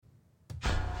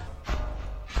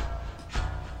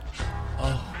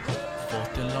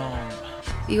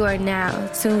You are now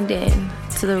tuned in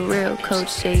to the real Coach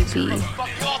JB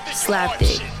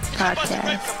Slapdick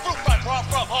Podcast.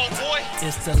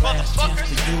 It's the last chance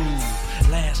for you,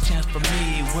 last chance for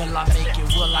me. Will I make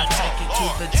it? Will I take it to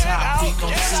the top? We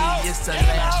gon' see. It's the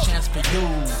last chance for you,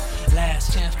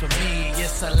 last chance for me.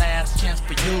 It's the last chance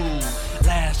for you,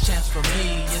 last chance for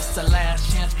me. It's the last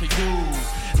chance for you,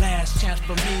 last chance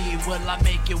for me. Will I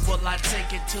make it? Will I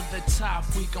take it to the top?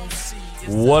 We gon' see.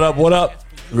 What up? What up?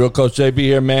 Real Coach JB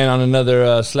here, man, on another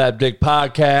Slapdick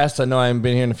podcast. I know I haven't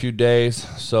been here in a few days,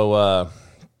 so I'm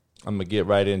going to get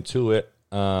right into it.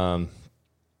 Give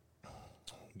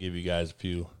you guys a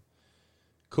few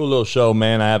cool little show,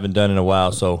 man. I haven't done it in a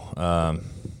while, so I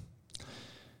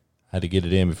had to get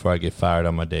it in before I get fired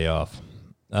on my day off.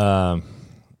 So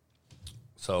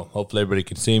hopefully everybody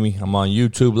can see me. I'm on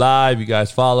YouTube Live. You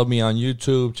guys follow me on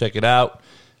YouTube. Check it out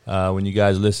when you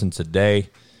guys listen today.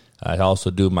 I also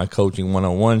do my coaching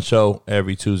one-on-one show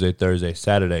every Tuesday, Thursday,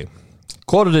 Saturday.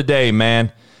 Quote of the day,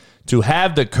 man. To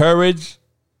have the courage,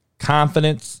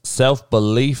 confidence,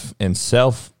 self-belief, and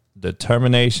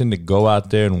self-determination to go out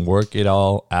there and work it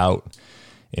all out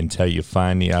until you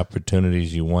find the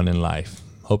opportunities you want in life.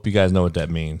 Hope you guys know what that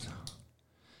means.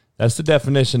 That's the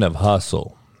definition of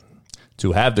hustle.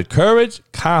 To have the courage,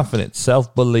 confidence,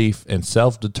 self-belief, and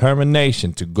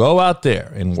self-determination to go out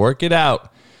there and work it out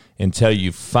until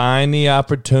you find the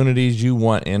opportunities you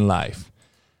want in life.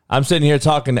 I'm sitting here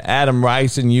talking to Adam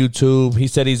Rice on YouTube. He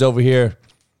said he's over here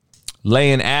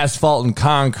laying asphalt and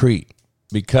concrete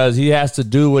because he has to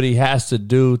do what he has to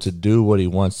do what he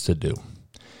wants to do.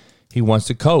 He wants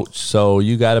to coach. So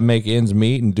you got to make ends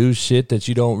meet and do shit that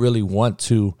you don't really want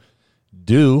to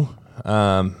do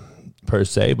per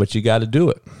se, but you got to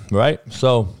do it, right?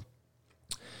 So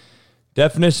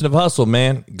definition of hustle,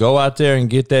 man. Go out there and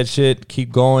get that shit.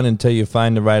 Keep going until you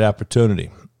find the right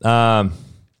opportunity. Appreciate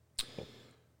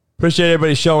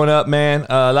everybody showing up, man.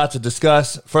 Lots to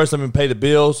discuss. First, let me pay the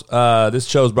bills. This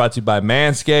show is brought to you by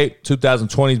Manscaped.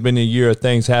 2020 has been a year of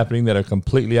things happening that are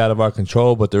completely out of our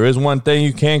control, but there is one thing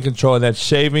you can control, and that's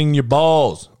shaving your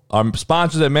balls. Our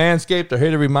sponsors at Manscaped are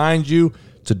here to remind you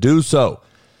to do so.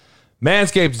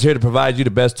 Manscaped is here to provide you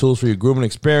the best tools for your grooming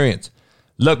experience.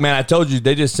 Look, man, I told you,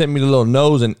 they just sent me the little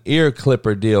nose and ear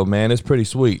clipper deal, man. It's pretty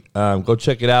sweet. Go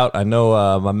check it out. I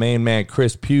know my main man,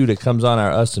 Chris Pugh, that comes on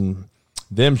our Us and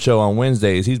Them show on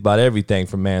Wednesdays. He's bought everything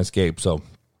from Manscaped, so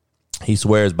he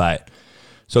swears by it.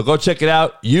 So go check it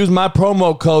out. Use my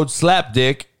promo code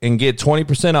SLAPDICK and get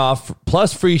 20% off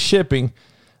plus free shipping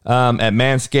at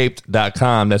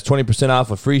manscaped.com. That's 20% off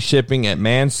of free shipping at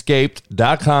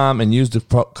manscaped.com and use the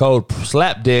code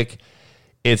SLAPDICK.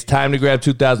 It's time to grab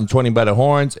 2020 by the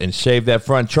horns and shave that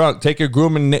front trunk. Take your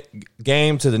grooming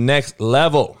game to the next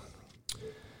level.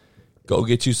 Go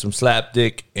get you some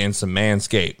Slapdick and some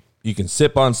Manscaped. You can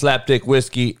sip on Slapdick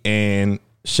whiskey and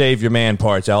shave your man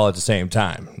parts all at the same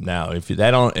time. Now, if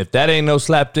that ain't no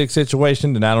Slapdick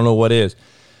situation, then I don't know what is.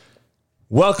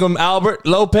 Welcome, Albert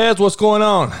Lopez. What's going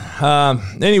on?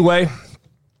 Anyway,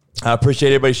 I appreciate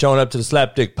everybody showing up to the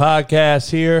Slapdick podcast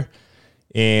here.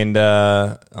 And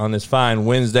on this fine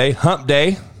Wednesday, hump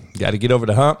day, got to get over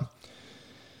the hump.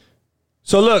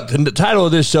 So look, the title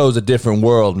of this show is A Different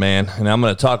World, man. And I'm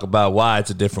going to talk about why it's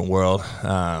a different world,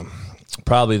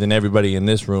 probably than everybody in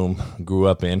this room grew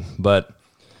up in. But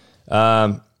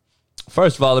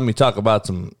first of all, let me talk about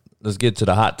let's get to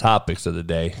the hot topics of the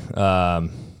day.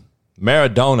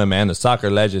 Maradona, man, the soccer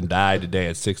legend, died today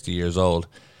at 60 years old.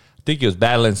 I think he was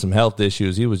battling some health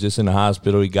issues. He was just in the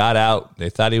hospital. He got out.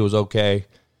 They thought he was okay,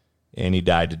 and he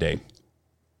died today.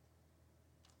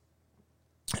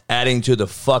 Adding to the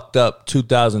fucked up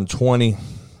 2020,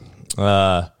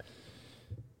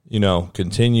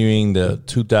 continuing the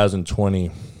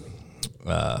 2020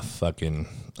 fucking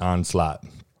onslaught.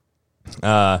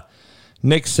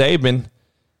 Nick Saban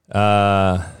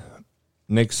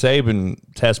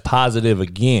tests positive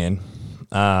again.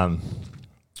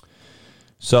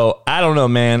 So, I don't know,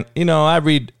 man. I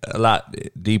read a lot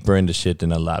deeper into shit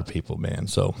than a lot of people, man.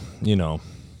 So,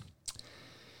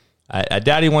 I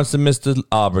doubt he wants to miss the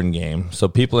Auburn game. So,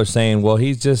 people are saying, well,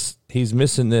 he's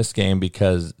missing this game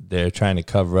because they're trying to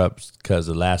cover up because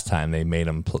the last time they let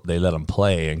him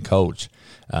play and coach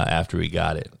after he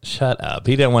got it. Shut up.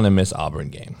 He didn't want to miss Auburn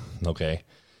game, okay?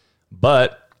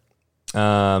 But,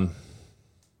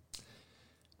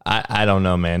 I don't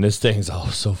know, man. This thing's all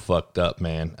so fucked up,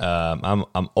 man.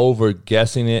 I'm over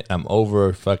guessing it. I'm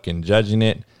over fucking judging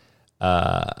it.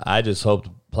 I just hope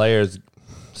the players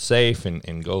safe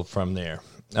and go from there.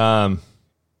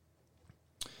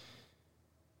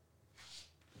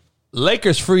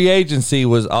 Lakers free agency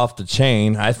was off the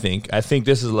chain, I think. I think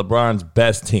this is LeBron's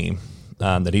best team.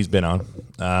 that he's been on.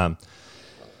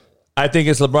 I think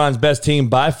it's LeBron's best team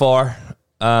by far.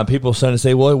 People are starting to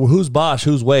say, well, who's Bosh?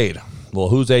 Who's Wade? Well,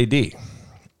 who's AD?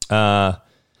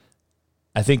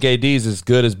 I think AD is as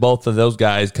good as both of those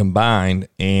guys combined,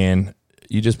 and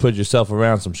you just put yourself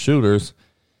around some shooters,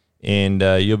 and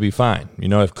you'll be fine. You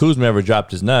know, if Kuzma ever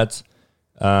dropped his nuts,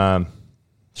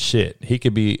 he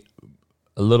could be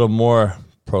a little more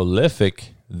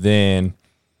prolific than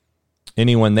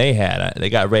anyone they had. They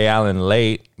got Ray Allen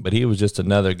late, but he was just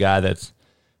another guy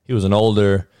he was an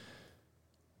older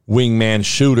wingman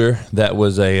shooter that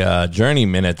was a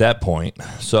journeyman at that point.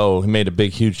 So he made a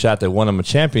big, huge shot that won him a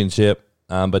championship.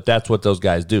 But that's what those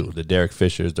guys do, the Derek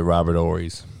Fishers, the Robert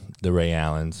Ory's, the Ray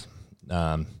Allens.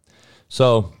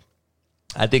 So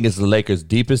I think it's the Lakers'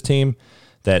 deepest team.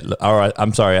 I think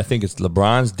it's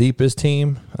LeBron's deepest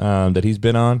team that he's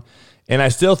been on. And I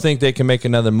still think they can make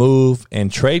another move and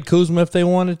trade Kuzma if they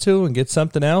wanted to and get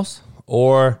something else.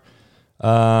 Or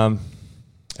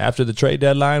after the trade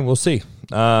deadline, we'll see.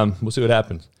 We'll see what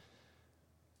happens.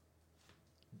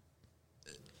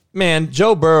 Man,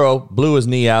 Joe Burrow blew his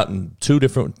knee out in two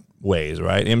different ways,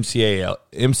 right? MCL,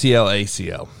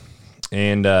 ACL.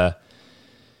 And I'm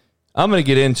going to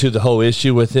get into the whole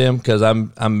issue with him because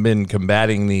I'm been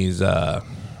combating these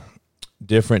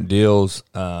different deals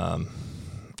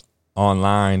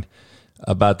online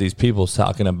about these people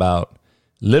talking about,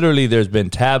 literally there's been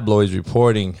tabloids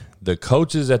reporting the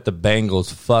coaches at the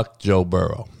Bengals fucked Joe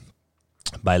Burrow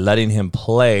by letting him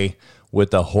play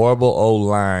with a horrible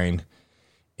O-line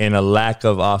and a lack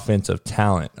of offensive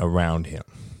talent around him.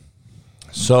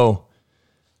 So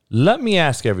let me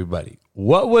ask everybody,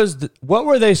 what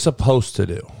were they supposed to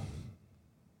do?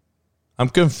 I'm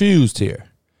confused here.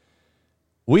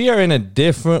 We are in a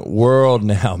different world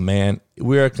now, man.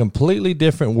 We're a completely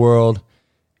different world,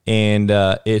 and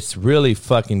it's really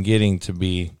fucking getting to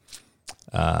be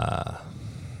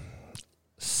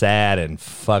sad and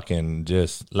fucking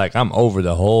just like I'm over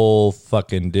the whole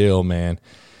fucking deal, man.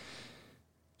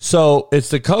 So it's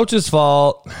the coach's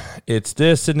fault. It's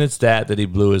this and it's that he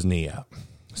blew his knee out.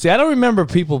 See, I don't remember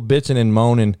people bitching and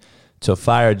moaning to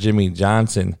fire Jimmy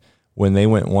Johnson when they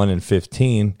went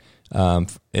 1-15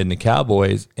 in the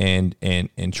Cowboys, and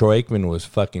Troy Aikman was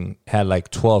had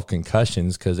like 12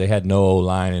 concussions because they had no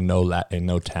O-line and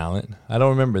no talent. I don't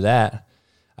remember that.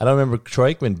 I don't remember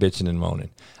Troy Aikman bitching and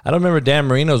moaning. I don't remember Dan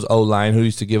Marino's O-line, who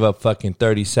used to give up fucking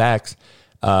 30 sacks,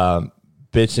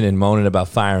 bitching and moaning about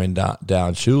firing down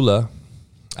Shula.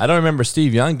 I don't remember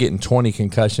Steve Young getting 20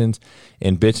 concussions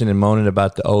and bitching and moaning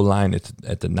about the O-line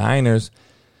at the Niners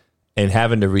and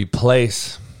having to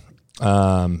replace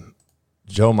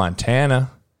Joe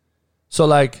Montana. So,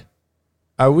 like,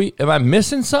 am I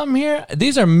missing something here?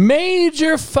 These are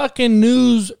major fucking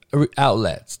news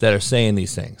outlets that are saying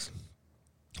these things.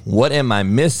 What am I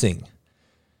missing?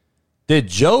 Did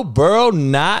Joe Burrow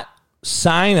not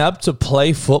sign up to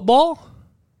play football?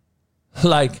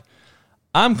 Like,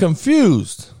 I'm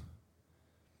confused.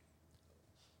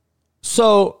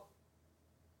 So,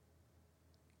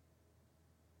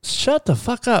 shut the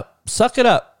fuck up. Suck it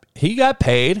up. He got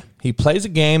paid. He plays a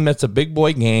game that's a big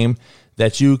boy game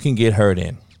that you can get hurt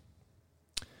in.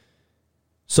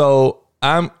 So,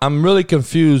 I'm really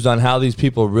confused on how these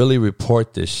people really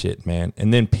report this shit, man.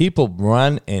 And then people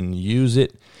run and use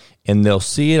it, and they'll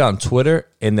see it on Twitter,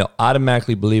 and they'll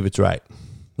automatically believe it's right.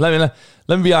 Let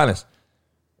me be honest.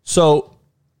 So,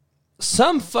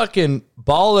 some fucking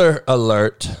baller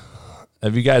alert.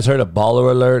 Have you guys heard of Baller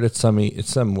Alert? It's some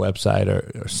website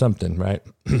or something, right?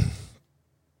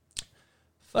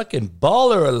 Fucking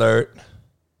Baller Alert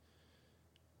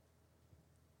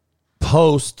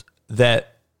post that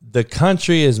the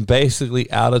country is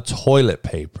basically out of toilet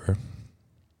paper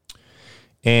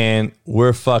and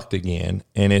we're fucked again,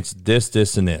 and it's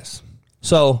this, and this.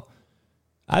 So,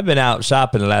 I've been out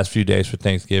shopping the last few days for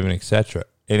Thanksgiving, etc.,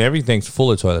 and everything's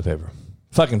full of toilet paper.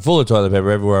 Fucking full of toilet paper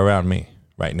everywhere around me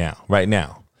right now.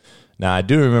 Now, I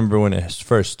do remember when it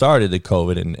first started, the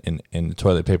COVID and the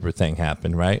toilet paper thing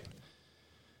happened, right?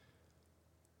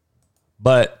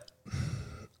 But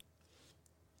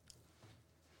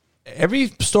every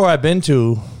store I've been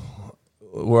to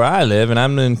where I live, and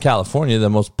I'm in California, the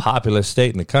most populous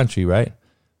state in the country, right?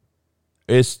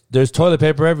 There's toilet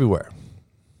paper everywhere.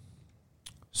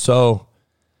 So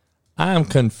I'm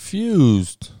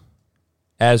confused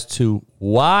as to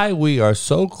why we are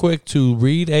so quick to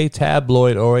read a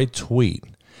tabloid or a tweet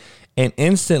and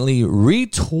instantly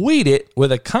retweet it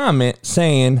with a comment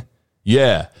saying,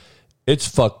 yeah, it's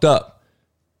fucked up.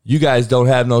 You guys don't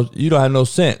have no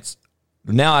sense.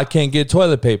 Now I can't get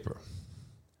toilet paper.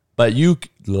 But you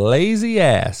lazy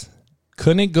ass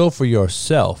couldn't go for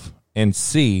yourself and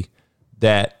see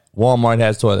that Walmart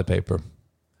has toilet paper,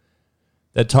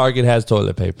 that Target has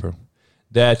toilet paper,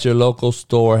 that your local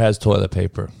store has toilet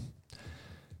paper.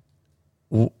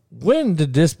 When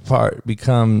did this part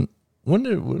become, when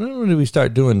did we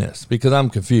start doing this? Because I'm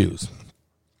confused.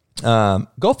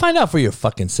 Go find out for your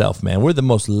fucking self, man. We're the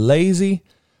most lazy,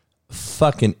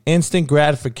 fucking instant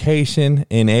gratification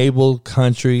enabled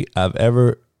country I've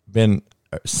ever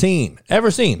seen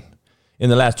in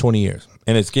the last 20 years.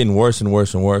 And it's getting worse and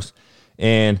worse and worse.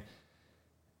 And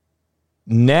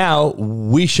now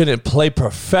we shouldn't play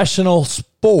professional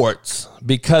sports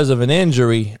because of an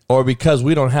injury or because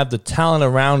we don't have the talent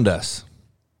around us.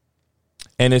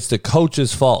 And it's the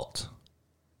coach's fault.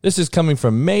 This is coming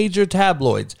from major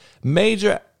tabloids,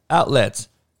 major outlets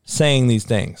saying these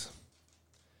things.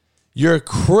 You're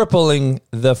crippling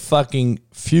the fucking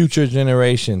future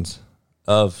generations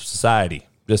of society.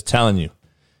 Just telling you.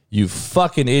 You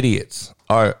fucking idiots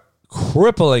are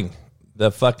crippling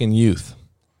the fucking youth.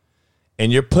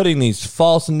 And you're putting these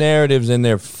false narratives in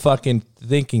their fucking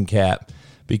thinking cap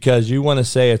because you want to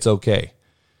say it's okay.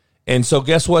 And so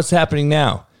guess what's happening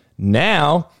now?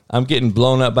 Now I'm getting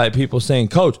blown up by people saying,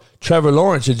 Coach, Trevor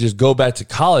Lawrence should just go back to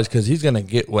college because he's going to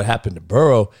get what happened to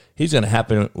Burrow. He's going to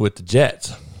happen with the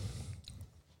Jets.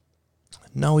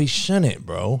 No, he shouldn't,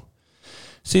 bro.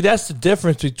 See, that's the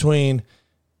difference between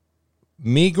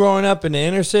me growing up in the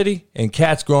inner city and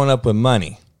cats growing up with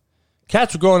money.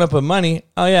 Cats were growing up with money.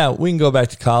 Oh, yeah, we can go back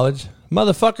to college.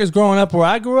 Motherfuckers growing up where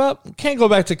I grew up can't go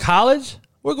back to college.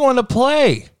 We're going to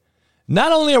play.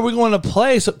 Not only are we going to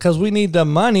play because we need the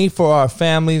money for our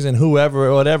families and whoever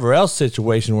or whatever else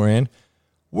situation we're in,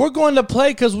 we're going to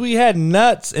play because we had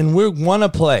nuts and we want to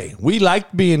play. We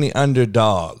like being the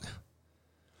underdog.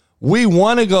 We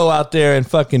want to go out there and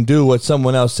fucking do what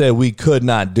someone else said we could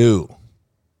not do.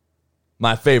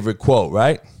 My favorite quote,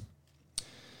 right?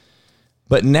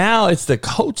 But now it's the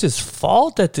coach's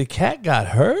fault that the cat got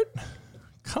hurt?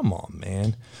 Come on,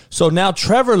 man. So now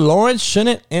Trevor Lawrence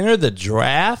shouldn't enter the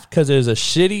draft because there's a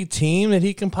shitty team that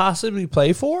he can possibly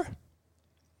play for?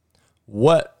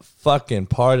 What fucking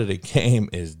part of the game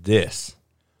is this?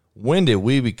 When did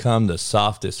we become the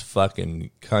softest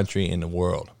fucking country in the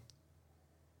world?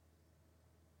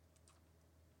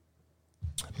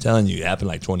 I'm telling you, it happened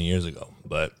like 20 years ago,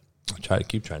 but I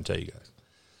keep trying to tell you guys.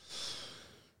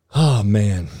 Oh,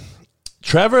 man.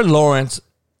 Trevor Lawrence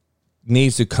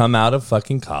needs to come out of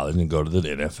fucking college and go to the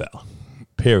NFL.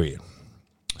 Period.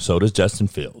 So does Justin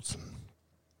Fields.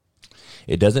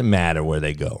 It doesn't matter where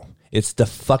they go. It's the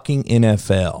fucking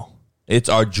NFL. It's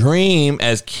our dream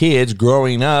as kids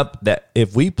growing up that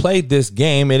if we played this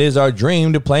game, it is our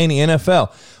dream to play in the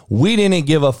NFL. We didn't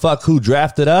give a fuck who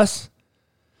drafted us.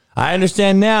 I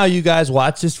understand now you guys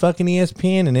watch this fucking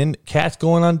ESPN and then cats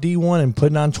going on D1 and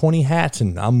putting on 20 hats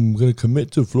and I'm going to commit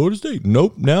to Florida State.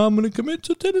 Nope, now I'm going to commit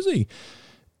to Tennessee.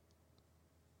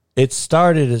 It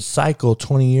started a cycle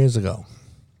 20 years ago.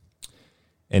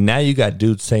 And now you got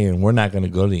dudes saying we're not going to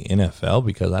go to the NFL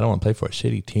because I don't want to play for a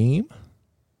shitty team.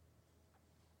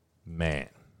 Man,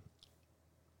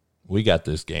 we got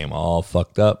this game all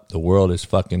fucked up. The world is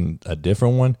fucking a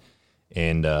different one.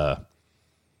 And,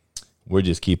 we're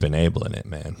just keep enabling it,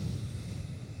 man.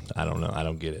 I don't know. I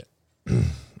don't get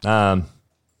it.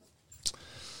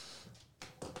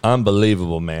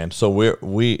 Unbelievable, man. So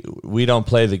we don't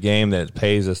play the game that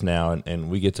pays us now, and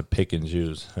we get to pick and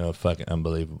choose. Oh, fucking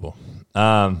unbelievable.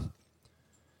 Oh,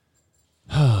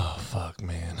 fuck,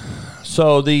 man.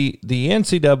 So the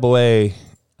NCAA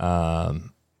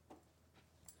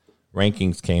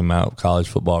rankings came out. College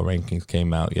football rankings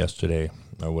came out yesterday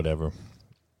or whatever.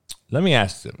 Let me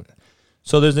ask you.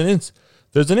 So there's an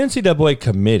NCAA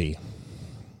committee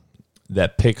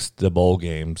that picks the bowl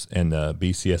games and the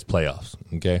BCS playoffs,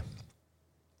 okay?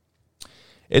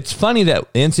 It's funny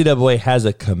that NCAA has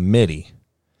a committee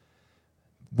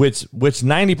which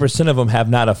 90% of them have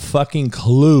not a fucking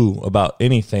clue about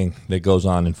anything that goes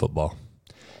on in football.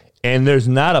 And there's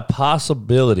not a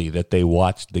possibility that they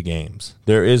watch the games.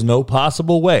 There is no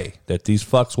possible way that these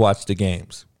fucks watch the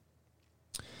games.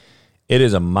 It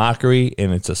is a mockery,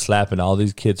 and it's a slap in all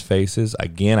these kids' faces.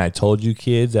 Again, I told you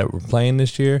kids that were playing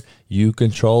this year, you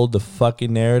controlled the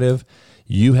fucking narrative.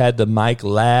 You had the mic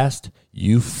last.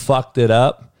 You fucked it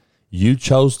up. You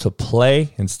chose to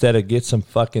play instead of get some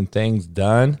fucking things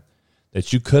done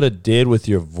that you could have did with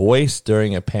your voice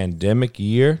during a pandemic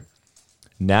year.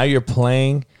 Now you're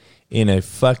playing in a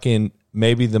fucking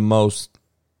maybe the most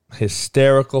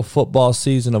hysterical football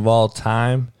season of all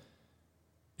time.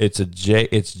 It's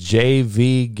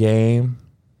JV game.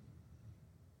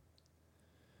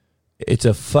 It's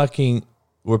a fucking,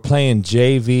 we're playing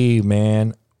JV,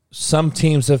 man, Some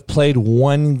teams have played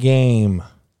 1 game.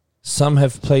 Some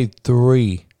have played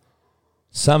 3.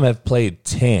 Some have played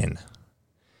 10.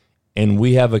 And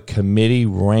we have a committee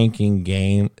ranking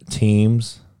game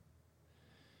teams.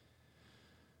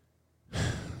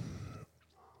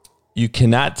 You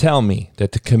cannot tell me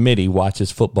that the committee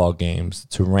watches football games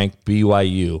to rank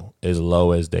BYU as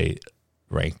low as they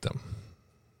rank them.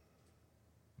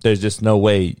 There's just no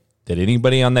way that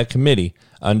anybody on that committee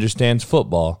understands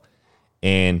football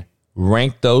and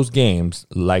rank those games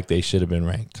like they should have been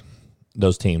ranked.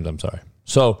 Those teams, I'm sorry.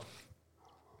 So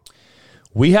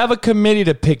we have a committee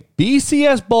to pick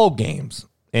BCS bowl games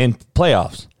and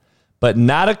playoffs, but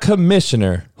not a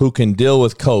commissioner who can deal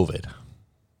with COVID.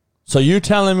 So you're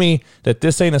telling me that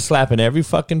this ain't a slap in every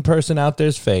fucking person out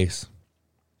there's face,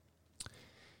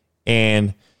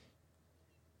 and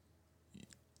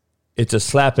it's a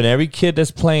slap in every kid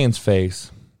that's playing's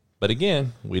face. But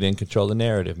again, we didn't control the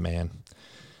narrative, man.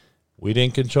 We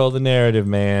didn't control the narrative,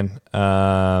 man.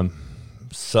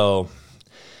 So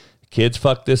kids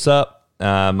fucked this up.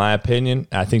 My opinion.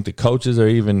 I think the coaches are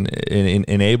even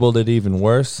enabled it even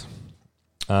worse.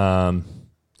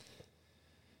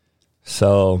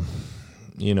 So,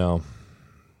 you know.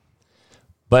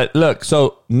 But look,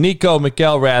 so Nico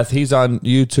McElrath, he's on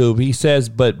YouTube. He says,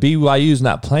 but BYU's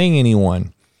not playing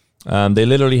anyone. They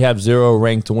literally have 0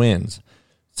 ranked wins.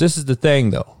 This is the thing,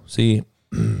 though. See,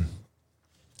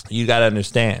 you got to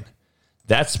understand.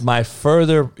 That's my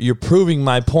further, you're proving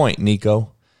my point,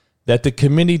 Nico, that the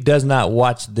committee does not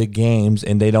watch the games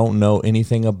and they don't know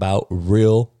anything about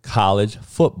real college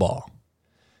football.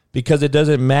 Because it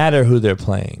doesn't matter who they're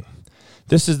playing.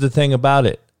 This is the thing about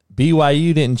it.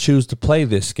 BYU didn't choose to play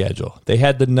this schedule. They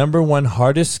had the number 1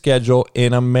 hardest schedule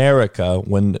in America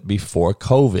before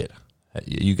COVID.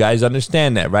 You guys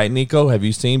understand that, right, Nico? Have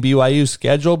you seen BYU's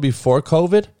schedule before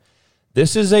COVID?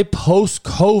 This is a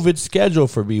post-COVID schedule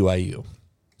for BYU,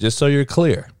 just so you're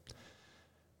clear.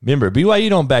 Remember, BYU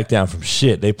don't back down from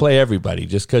shit. They play everybody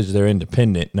just because they're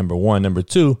independent, number 1. Number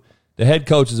 2, the head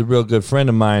coach is a real good friend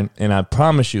of mine, and I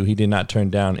promise you he did not turn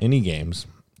down any games.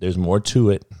 There's more to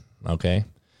it, okay?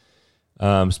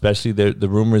 Especially the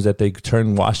rumors that they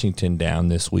turned Washington down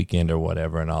this weekend or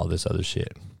whatever and all this other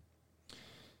shit.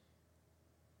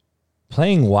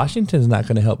 Playing Washington's not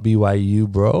going to help BYU,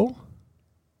 bro.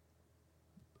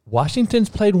 Washington's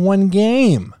played 1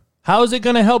 game. How is it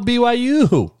going to help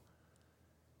BYU?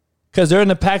 Because they're in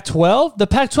the Pac-12? The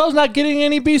Pac-12's not getting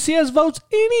any BCS votes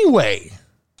anyway.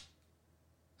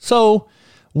 So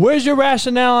where's your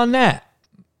rationale on that?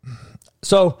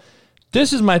 So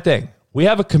this is my thing. We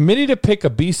have a committee to pick a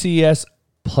BCS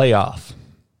playoff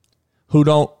who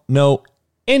don't know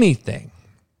anything,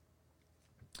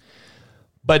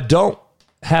 but don't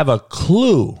have a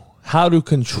clue how to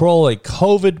control a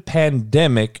COVID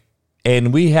pandemic.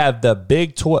 And we have the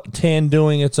Big 10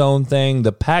 doing its own thing,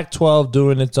 the Pac-12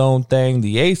 doing its own thing,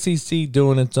 the ACC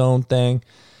doing its own thing.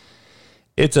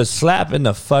 It's a slap in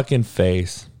the fucking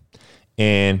face.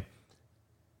 And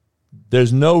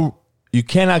you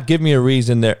cannot give me a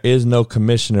reason there is no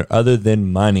commissioner other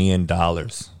than money and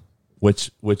dollars,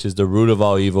 which is the root of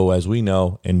all evil, as we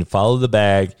know. And follow the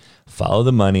bag, follow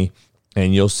the money,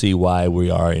 and you'll see why we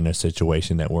are in a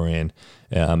situation that we're in,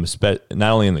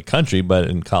 not only in the country, but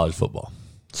in college football.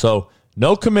 So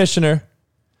no commissioner,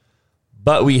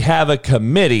 but we have a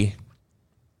committee.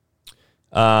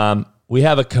 We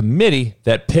have a committee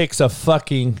that picks a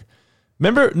fucking...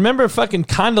 Remember fucking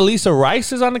Condoleezza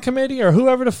Rice is on the committee, or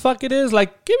whoever the fuck it is?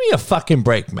 Like, give me a fucking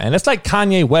break, man. It's like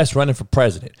Kanye West running for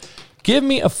president. Give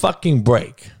me a fucking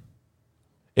break.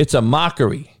 It's a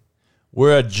mockery.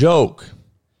 We're a joke.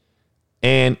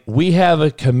 And we have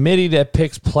a committee that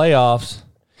picks playoffs.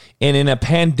 And in a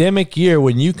pandemic year,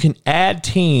 when you can add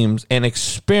teams and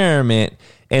experiment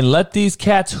and let these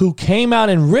cats who came out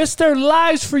and risked their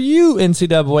lives for you,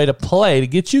 NCAA, to play, to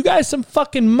get you guys some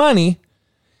fucking money,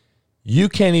 you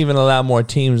can't even allow more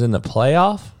teams in the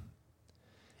playoff.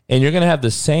 And you're going to have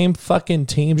the same fucking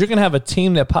teams. You're going to have a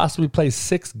team that possibly plays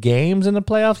 6 games in the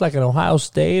playoffs, like an Ohio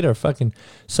State or fucking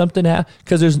something.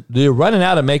 Because they're running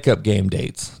out of makeup game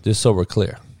dates, just so we're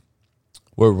clear.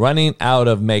 We're running out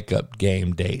of makeup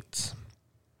game dates.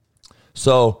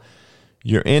 So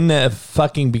you're in the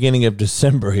fucking beginning of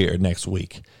December here next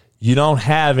week. You don't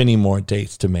have any more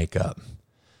dates to make up.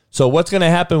 So what's going to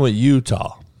happen with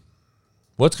Utah?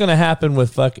 What's going to happen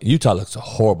with fucking... Utah looks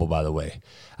horrible, by the way.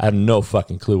 I have no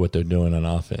fucking clue what they're doing on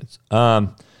offense.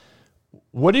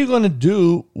 What are you going to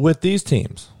do with these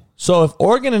teams? So if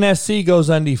Oregon and SC goes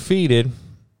undefeated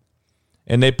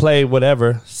and they play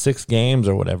 6 games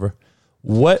or whatever,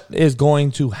 what is going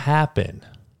to happen?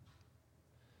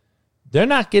 They're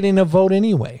not getting a vote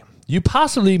anyway. you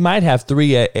possibly might have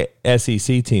 3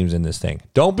 SEC teams in this thing.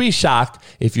 Don't be shocked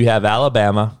if you have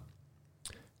Alabama,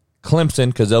 Clemson,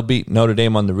 because they'll beat Notre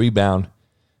Dame on the rebound.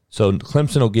 So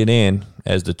Clemson will get in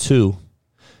as the 2.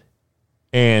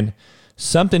 And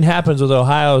something happens with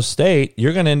Ohio State,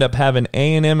 you're going to end up having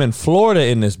A&M and Florida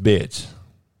in this bitch.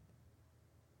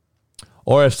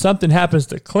 Or if something happens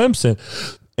to Clemson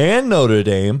and Notre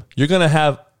Dame, you're going to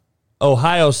have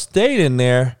Ohio State in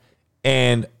there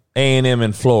and A&M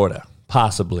and Florida,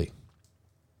 possibly.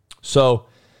 So,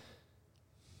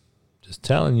 just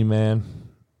telling you, man.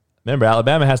 Remember,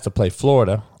 Alabama has to play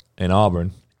Florida and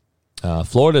Auburn.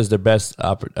 Florida is their best,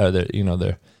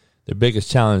 their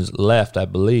biggest challenge left, I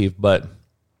believe. But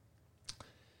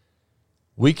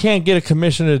we can't get a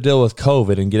commissioner to deal with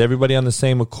COVID and get everybody on the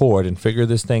same accord and figure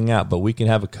this thing out. But we can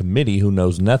have a committee who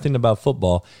knows nothing about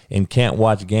football and can't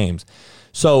watch games.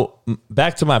 So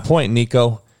back to my point,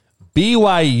 Nico.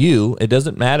 BYU, it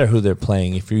doesn't matter who they're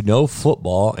playing. If you know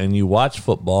football and you watch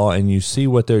football and you see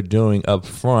what they're doing up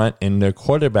front in their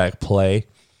quarterback play,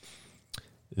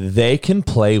 they can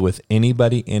play with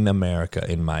anybody in America,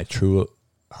 in my true,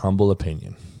 humble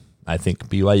opinion. I think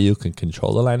BYU can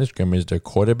control the line of scrimmage. Their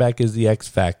quarterback is the X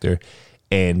factor,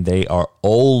 and they are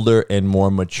older and more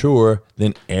mature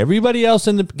than everybody else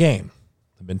in the game.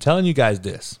 I've been telling you guys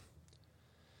this.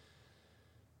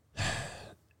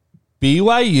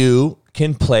 BYU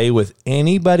can play with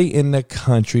anybody in the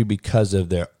country because of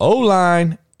their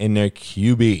O-line and their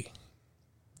QB.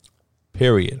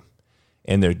 Period.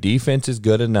 And their defense is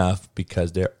good enough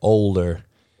because they're older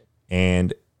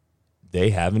and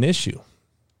they have an issue.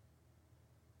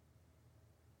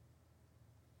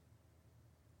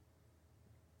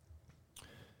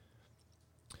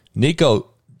 Nico,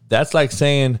 that's like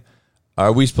saying,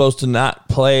 are we supposed to not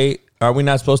play? Are we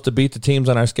not supposed to beat the teams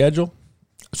on our schedule?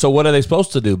 So what are they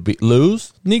supposed to do?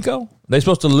 Lose, Nico? Are they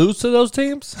supposed to lose to those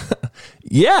teams?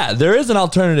 Yeah, there is an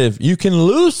alternative. You can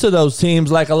lose to those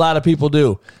teams like a lot of people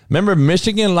do. Remember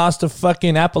Michigan lost to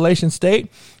fucking Appalachian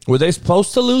State? Were they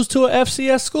supposed to lose to a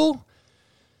FCS school?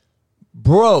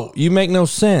 Bro, you make no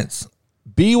sense.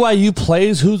 BYU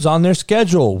plays who's on their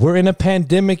schedule. We're in a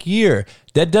pandemic year.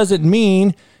 That doesn't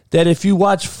mean that if you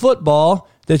watch football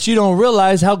that you don't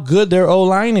realize how good their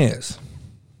O-line is.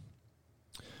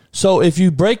 So if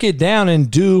you break it down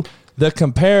and do the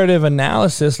comparative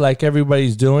analysis like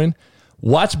everybody's doing,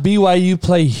 watch BYU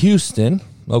play Houston,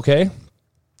 okay?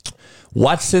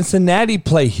 Watch Cincinnati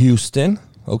play Houston,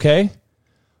 okay?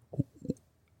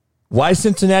 Why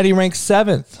Cincinnati ranks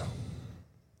 7th?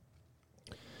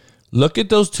 Look at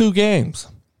those 2 games.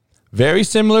 Very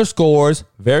similar scores,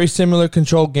 very similar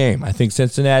control game. I think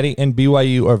Cincinnati and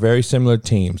BYU are very similar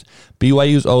teams.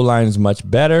 BYU's O-line is much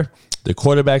better. The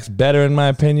quarterback's better, in my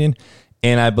opinion.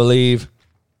 And I believe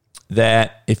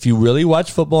that if you really watch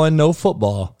football and know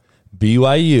football,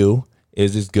 BYU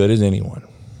is as good as anyone.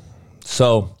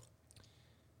 So,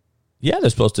 yeah,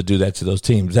 they're supposed to do that to those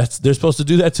teams. They're supposed to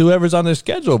do that to whoever's on their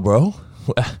schedule, bro.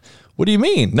 What do you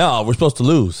mean? No, we're supposed to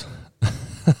lose.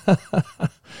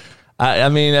 I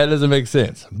mean, that doesn't make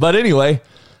sense. But anyway,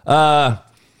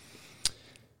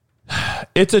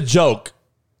 it's a joke.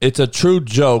 It's a true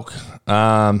joke.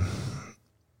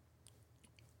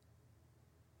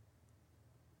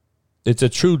 It's a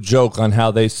true joke on how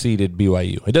they seeded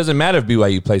BYU. It doesn't matter if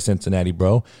BYU plays Cincinnati,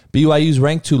 bro. BYU's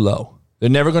ranked too low. They're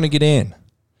never going to get in.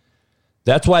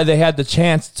 That's why they had the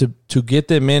chance to get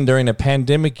them in during a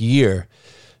pandemic year.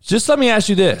 Just let me ask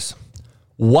you this.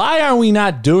 Why are we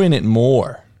not doing it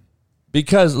more?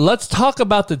 Because let's talk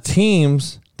about the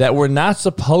teams that were not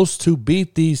supposed to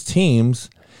beat these teams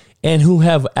and who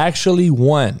have actually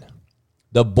won.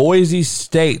 The Boise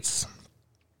States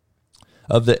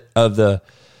of the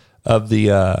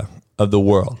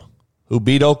world, who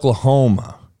beat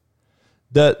Oklahoma.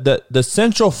 The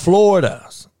Central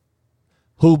Floridas,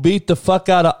 who beat the fuck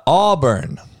out of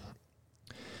Auburn.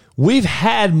 We've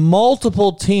had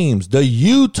multiple teams. The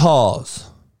Utahs.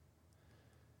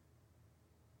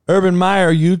 Urban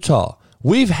Meyer, Utah.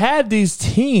 We've had these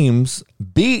teams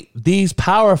beat these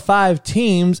Power 5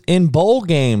 teams in bowl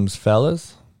games,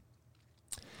 fellas.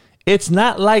 It's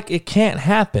not like it can't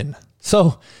happen.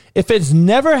 So if it's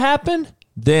never happened,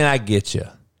 then I get you.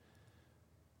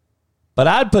 But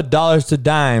I'd put dollars to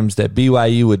dimes that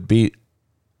BYU would beat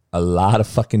a lot of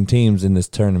fucking teams in this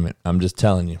tournament. I'm just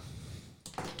telling you.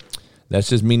 That's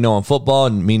just me knowing football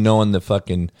and me knowing the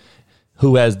fucking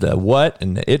who has the what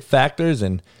and the it factors.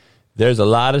 And there's a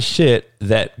lot of shit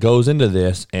that goes into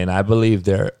this. And I believe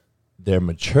their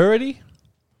maturity,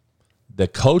 the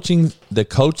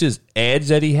coach's edge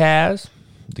that he has,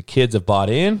 the kids have bought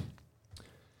in.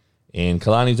 And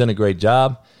Kalani's done a great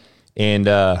job.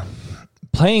 And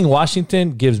playing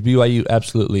Washington gives BYU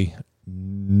absolutely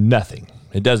nothing.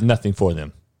 It does nothing for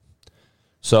them.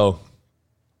 So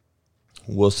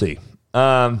we'll see.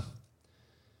 I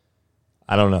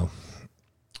don't know.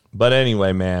 But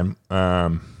anyway, man,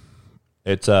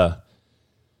 it's a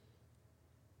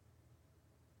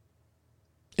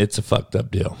fucked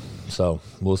up deal. So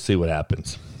we'll see what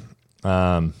happens.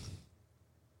 Who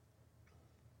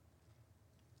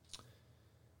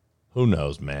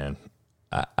knows, man?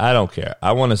 I don't care.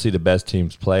 I want to see the best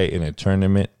teams play in a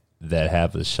tournament that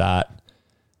have a shot.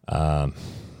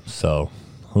 So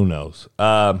who knows?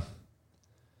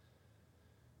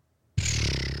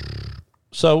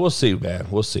 So we'll see, man.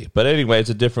 We'll see. But anyway, it's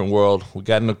a different world. We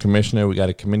got no commissioner. We got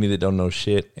a committee that don't know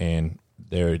shit, and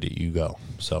there you go.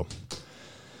 So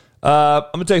I'm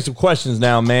going to take some questions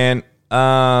now, man.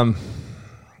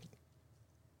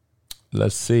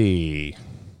 Let's see.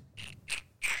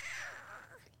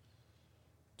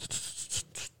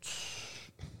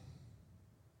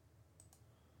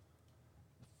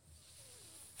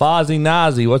 Fozzie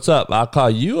Nazi, what's up? I'll call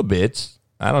you a bitch.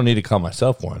 I don't need to call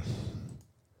myself one.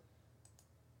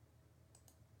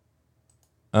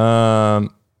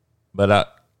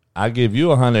 But I give you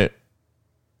 100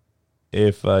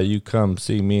 if you come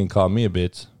see me and call me a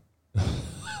bitch.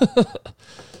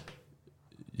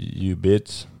 You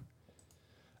bitch.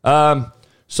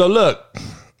 So look,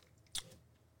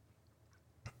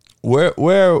 where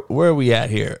are we at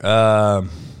here?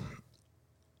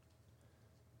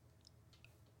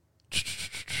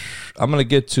 I'm going to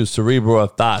get to Cerebral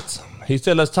of Thoughts. He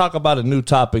said, let's talk about a new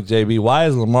topic, JB. Why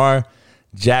is Lamar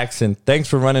Jackson? Thanks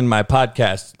for running my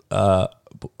podcast,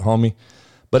 homie.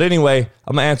 But anyway,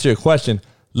 I'm going to answer your question.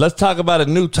 Let's talk about a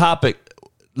new topic.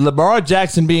 Lamar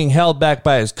Jackson being held back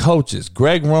by his coaches.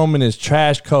 Greg Roman is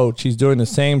trash coach. He's doing the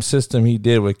same system he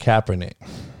did with Kaepernick.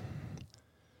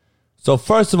 So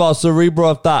first of all, Cerebral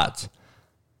of Thoughts.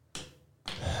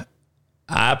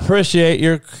 I appreciate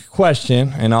your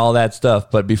question and all that stuff,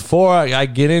 but before I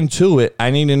get into it, I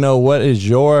need to know what is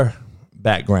your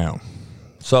background.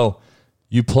 So,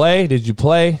 you play? Did you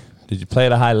play? Did you play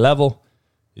at a high level?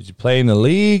 Did you play in the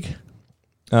league?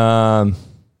 Give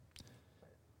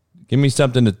me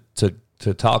something to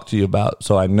talk to you about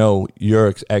so I know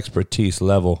your expertise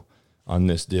level on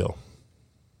this deal.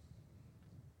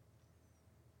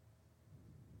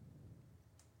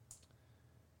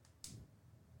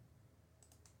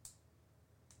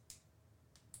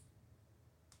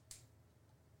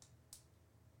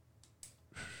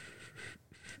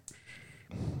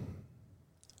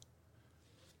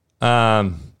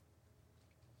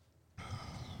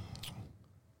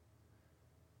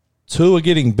 Tua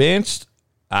getting benched.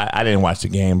 I didn't watch the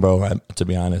game, bro. To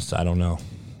be honest, I don't know.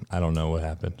 I don't know what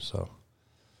happened. So,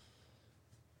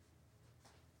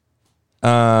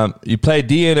 you played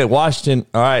DN at Washington.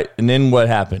 All right, and then what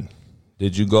happened?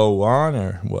 Did you go on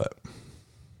or what?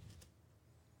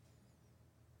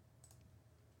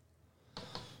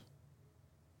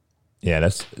 Yeah,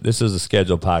 this is a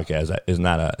scheduled podcast. It's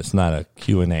not a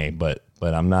Q&A, but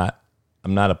I'm not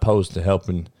opposed to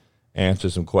helping answer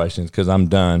some questions because I'm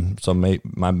done. So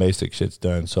my basic shit's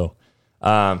done. So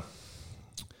now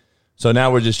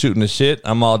we're just shooting the shit.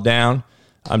 I'm all down.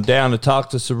 I'm down to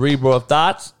talk to Cerebral of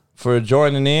Thoughts for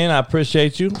joining in. I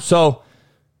appreciate you. So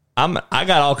I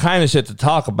got all kind of shit to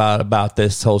talk about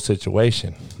this whole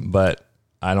situation, but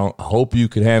I hope you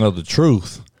can handle the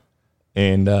truth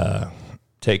and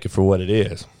take it for what it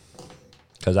is,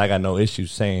 because I got no issue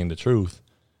saying the truth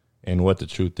and what the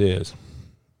truth is.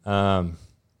 Let's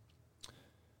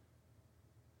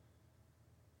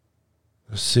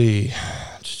see.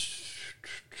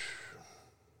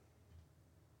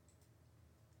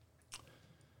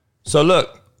 So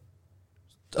look,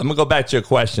 I'm going to go back to your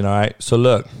question, all right? So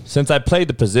look, since I played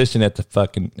the position at the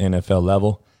fucking NFL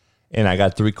level, and I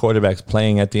got 3 quarterbacks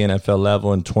playing at the NFL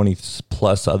level and 20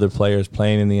 plus other players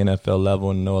playing in the NFL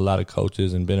level, and know a lot of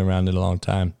coaches and been around it a long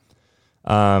time.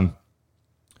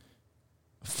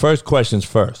 First questions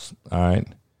first, all right?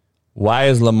 Why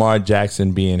is Lamar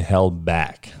Jackson being held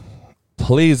back?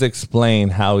 Please explain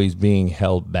how he's being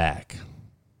held back.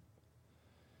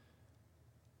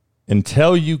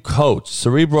 Until you coach,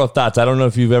 Cerebral of Thoughts, I don't know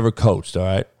if you've ever coached, all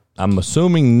right? I'm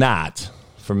assuming not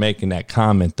for making that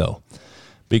comment, though.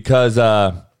 Because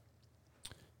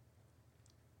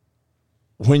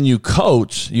when you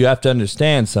coach, you have to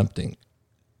understand something.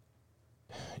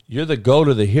 You're the GOAT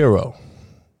or the hero.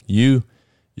 You're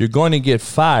going to get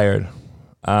fired.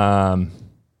 You're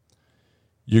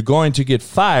going to get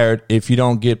fired if you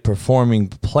don't get performing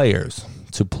players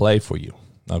to play for you,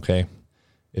 okay?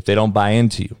 If they don't buy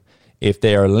into you. If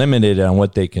they are limited on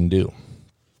what they can do.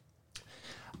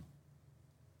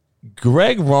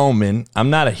 Greg Roman, I'm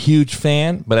not a huge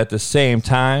fan, but at the same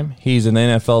time, he's an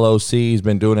NFL OC. He's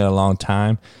been doing it a long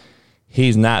time.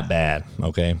 He's not bad,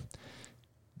 okay?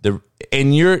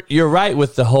 And you're right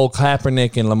with the whole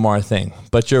Kaepernick and Lamar thing,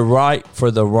 but you're right for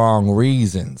the wrong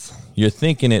reasons. You're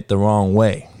thinking it the wrong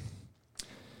way.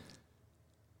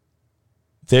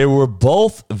 They were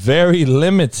both very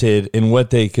limited in what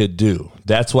they could do.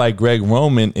 That's why Greg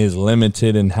Roman is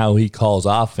limited in how he calls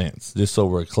offense, just so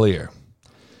we're clear.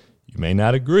 You may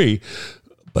not agree,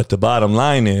 but the bottom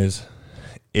line is,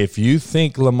 if you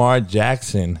think Lamar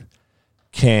Jackson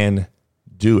can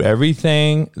do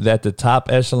everything that the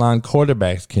top echelon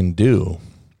quarterbacks can do,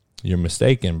 you're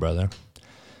mistaken, brother.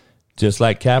 Just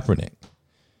like Kaepernick.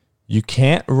 You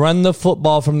can't run the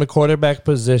football from the quarterback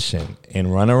position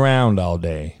and run around all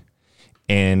day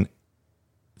and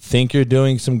think you're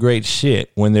doing some great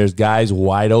shit when there's guys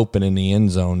wide open in the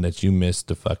end zone that you missed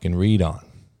the fucking read on.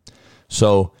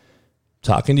 So,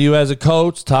 talking to you as a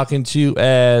coach, talking to you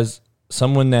as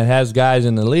someone that has guys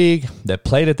in the league that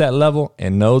played at that level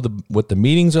and know what the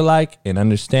meetings are like and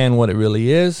understand what it really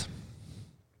is,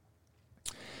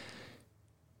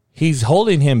 he's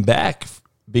holding him back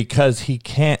because he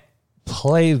can't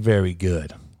play very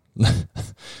good.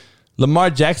 Lamar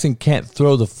Jackson can't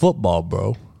throw the football,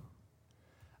 bro.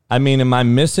 I mean, am I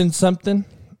missing something?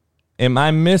 Am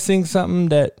I missing something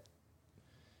that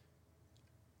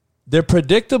they're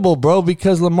predictable, bro,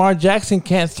 because Lamar Jackson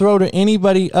can't throw to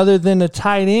anybody other than the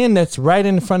tight end that's right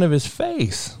in front of his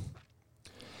face.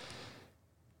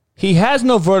 He has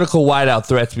no vertical wideout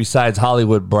threats besides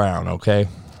Hollywood Brown, okay?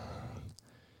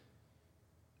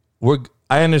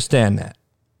 I understand that.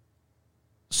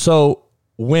 So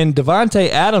when Devontae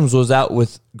Adams was out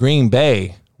with Green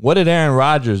Bay, what did Aaron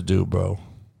Rodgers do, bro?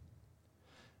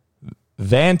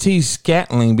 Vantee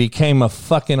Scantling became a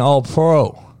fucking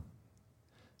all-pro.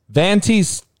 Vantee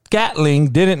Scantling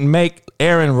didn't make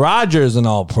Aaron Rodgers an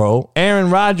all-pro.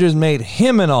 Aaron Rodgers made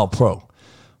him an all-pro.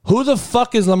 Who the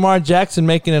fuck is Lamar Jackson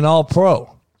making an all-pro?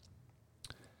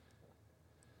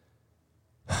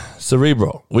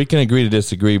 Cerebro, we can agree to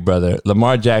disagree, brother.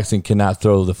 Lamar Jackson cannot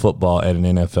throw the football at an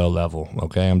NFL level,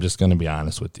 okay? I'm just going to be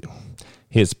honest with you.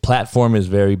 His platform is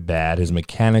very bad. His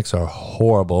mechanics are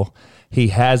horrible. He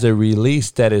has a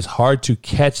release that is hard to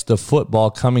catch the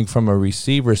football coming from a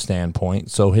receiver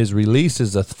standpoint. So his release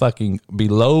is a fucking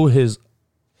below his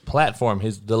platform.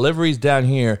 His delivery's down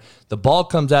here. The ball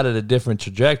comes out at a different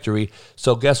trajectory.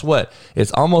 So guess what?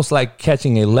 It's almost like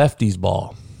catching a lefty's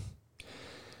ball.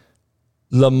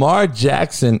 Lamar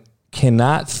Jackson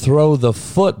cannot throw the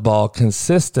football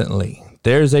consistently.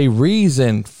 There's a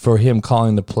reason for him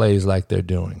calling the plays like they're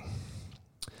doing.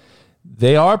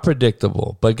 They are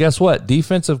predictable, but guess what?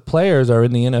 Defensive players are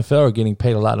in the NFL are getting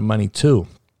paid a lot of money too.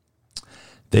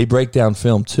 They break down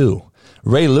film too.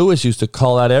 Ray Lewis used to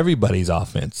call out everybody's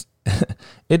offense.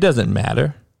 It doesn't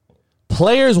matter.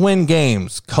 Players win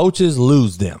games. Coaches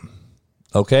lose them.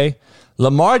 Okay?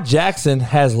 Lamar Jackson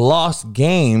has lost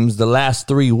games the last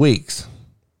 3 weeks.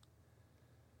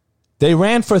 They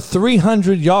ran for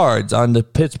 300 yards on the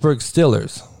Pittsburgh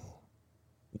Steelers.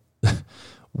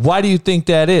 Why do you think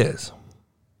that is?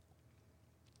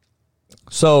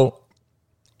 So,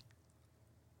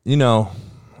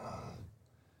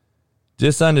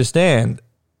 just understand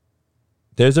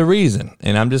there's a reason.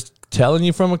 And I'm just telling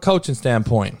you from a coaching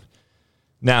standpoint.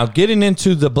 Now, getting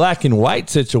into the black and white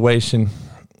situation,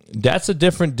 that's a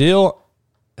different deal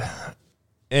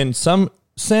in some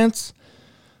sense.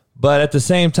 But at the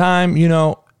same time,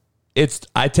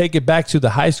 I take it back to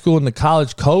the high school and the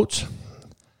college coach.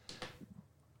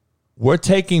 We're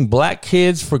taking black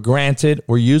kids for granted.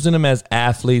 We're using them as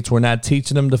athletes. We're not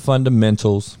teaching them the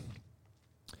fundamentals.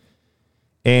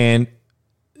 And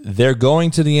they're going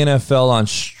to the NFL on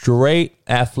straight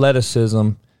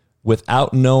athleticism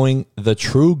without knowing the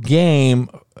true game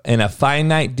and a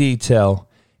finite detail.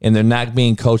 And they're not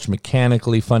being coached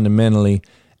mechanically, fundamentally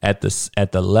at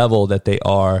the level that they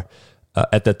are,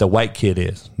 that the white kid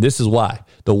is. This is why.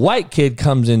 The white kid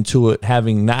comes into it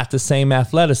having not the same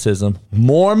athleticism,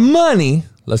 more money.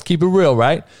 Let's keep it real,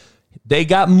 right? They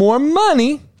got more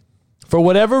money for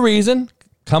whatever reason,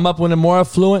 come up with a more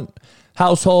affluent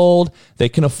household. They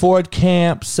can afford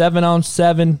camp,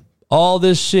 7-on-7, all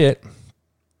this shit.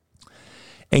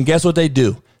 And guess what they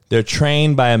do? They're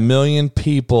trained by 1 million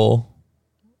people,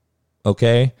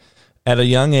 okay, at a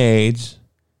young age.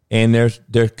 And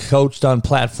they're coached on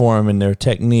platform and their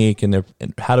technique and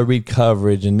how to read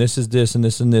coverage and this is this and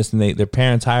this and this. And their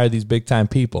parents hire these big time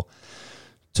people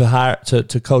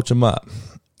to coach them up.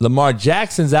 Lamar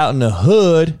Jackson's out in the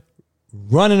hood,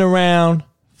 running around,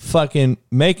 fucking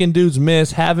making dudes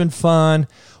miss, having fun,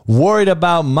 worried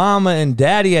about mama and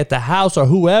daddy at the house or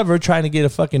whoever trying to get a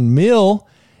fucking meal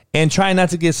and trying not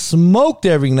to get smoked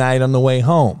every night on the way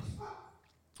home.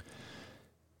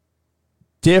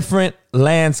 Different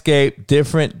landscape,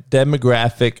 different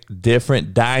demographic,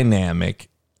 different dynamic.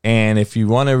 And if you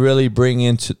want to really bring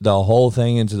into the whole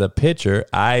thing into the picture,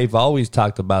 I've always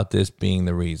talked about this being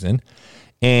the reason.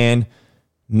 And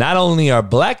not only are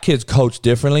black kids coached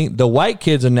differently, the white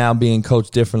kids are now being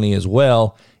coached differently as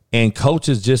well. And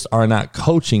coaches just are not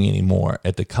coaching anymore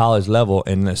at the college level,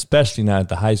 and especially not at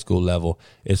the high school level,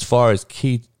 as far as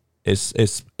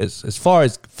as far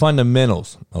as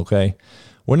fundamentals, okay?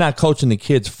 We're not coaching the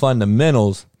kids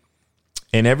fundamentals,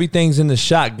 and everything's in the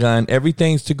shotgun.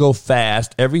 Everything's to go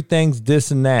fast. Everything's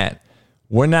this and that.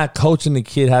 We're not coaching the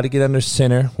kid how to get under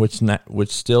center, which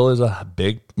still is a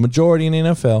big majority in the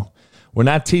NFL. We're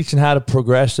not teaching how to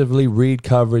progressively read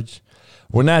coverage.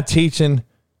 We're not teaching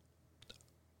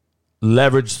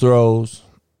leverage throws,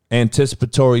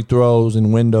 anticipatory throws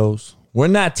and windows. We're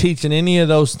not teaching any of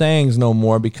those things no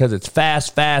more because it's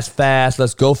fast, fast, fast.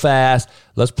 Let's go fast.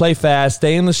 Let's play fast.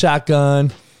 Stay in the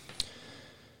shotgun.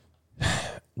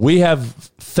 We have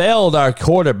failed our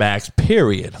quarterbacks,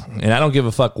 period. And I don't give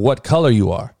a fuck what color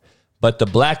you are. But the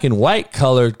black and white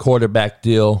colored quarterback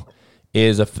deal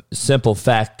is a simple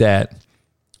fact that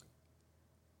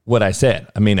what I said.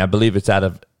 I mean, I believe it's out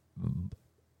of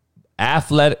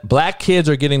athletic. Black kids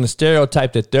are getting the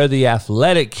stereotype that they're the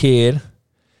athletic kid.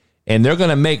 And they're going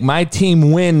to make my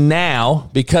team win now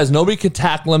because nobody can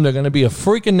tackle them. They're going to be a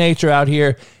freak of nature out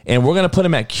here. And we're going to put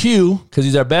him at Q because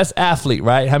he's our best athlete,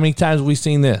 right? How many times have we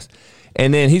seen this?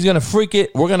 And then he's going to freak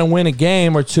it. We're going to win a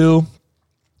game or two,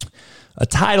 a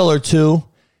title or two.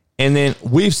 And then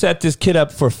we've set this kid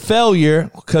up for failure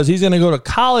because he's going to go to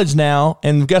college now.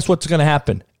 And guess what's going to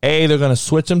happen? A, they're going to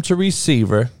switch him to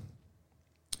receiver.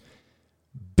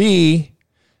 B,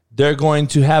 they're going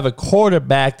to have a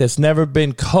quarterback that's never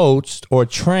been coached or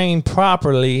trained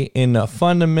properly in the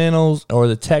fundamentals or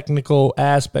the technical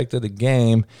aspect of the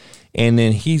game. And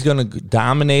then he's going to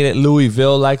dominate at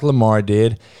Louisville like Lamar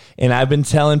did. And I've been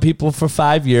telling people for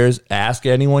 5 years, ask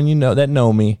anyone you know that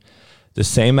know me. The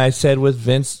same I said with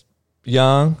Vince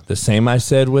Young. The same I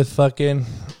said with fucking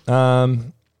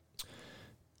Robert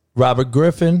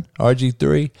Griffin,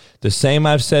 RG3. The same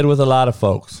I've said with a lot of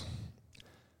folks.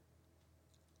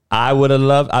 I would have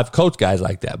loved, I've coached guys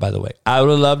like that, by the way. I would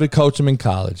have loved to coach them in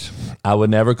college. I would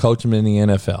never coach them in the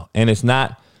NFL. And it's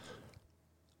not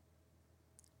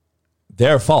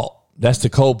their fault. That's the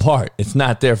cold part. It's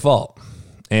not their fault.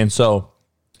 And so,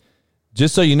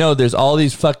 just so you know, there's all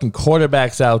these fucking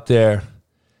quarterbacks out there,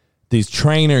 these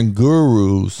trainer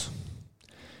gurus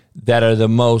that are the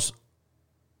most,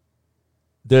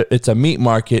 it's a meat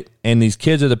market, and these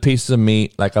kids are the pieces of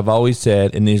meat, like I've always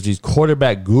said, and there's these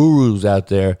quarterback gurus out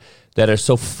there that are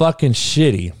so fucking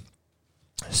shitty,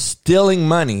 stealing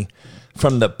money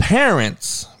from the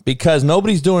parents because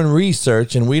nobody's doing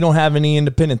research and we don't have any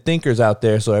independent thinkers out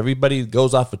there, so everybody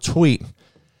goes off a tweet.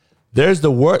 There's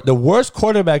the worst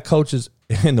quarterback coaches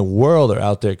in the world are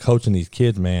out there coaching these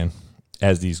kids, man,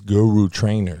 as these guru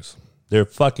trainers. They're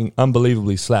fucking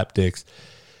unbelievably slapdicks.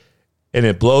 And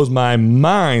it blows my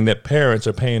mind that parents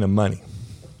are paying them money.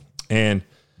 And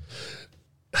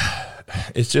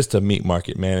it's just a meat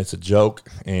market, man. It's a joke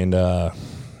and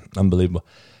unbelievable.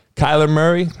 Kyler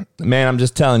Murray, man, I'm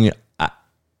just telling you,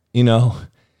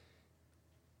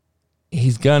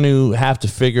 he's going to have to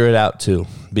figure it out too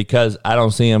because I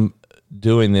don't see him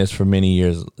doing this for many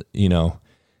years.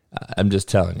 I'm just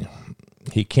telling you.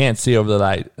 He can't see over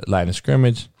the line of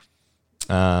scrimmage.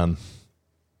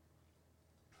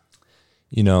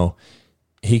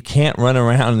 He can't run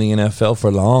around in the NFL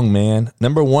for long, man.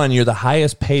 Number one, you're the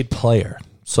highest paid player.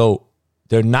 So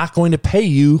they're not going to pay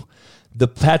you the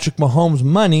Patrick Mahomes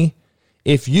money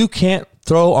if you can't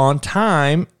throw on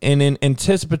time and in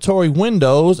anticipatory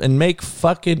windows and make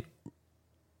fucking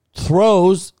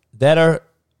throws that are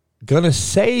going to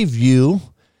save you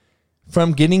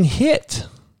from getting hit.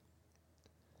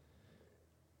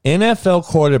 NFL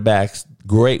quarterbacks,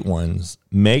 great ones,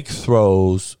 make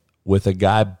throws with a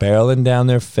guy barreling down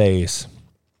their face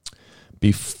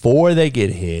before they get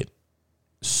hit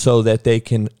so that they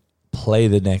can play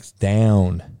the next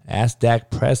down. Ask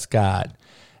Dak Prescott.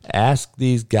 Ask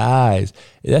these guys.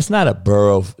 That's not a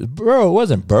Burrow. It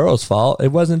wasn't Burrow's fault.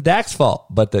 It wasn't Dak's fault.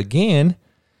 But again,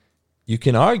 you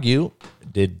can argue,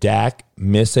 did Dak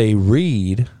miss a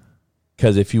read?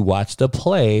 Because if you watch the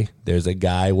play, there's a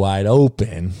guy wide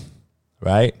open,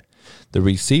 right? The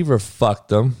receiver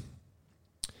fucked him.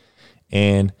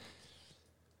 And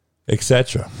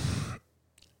etc.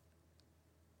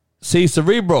 See,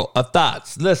 Cerebral of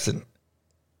thoughts. Listen.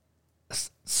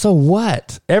 So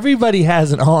what? Everybody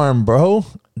has an arm, bro.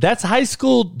 That's high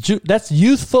school. That's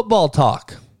youth football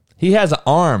talk. He has an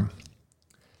arm.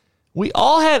 We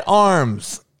all had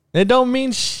arms. It don't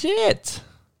mean shit.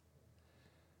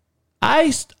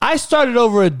 I started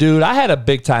over a dude. I had a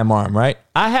big time arm, right?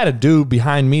 I had a dude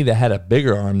behind me that had a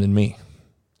bigger arm than me.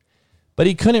 But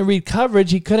he couldn't read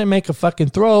coverage. He couldn't make a fucking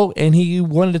throw. And he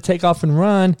wanted to take off and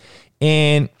run.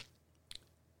 And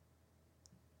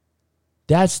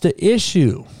that's the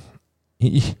issue.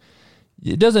 It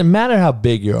doesn't matter how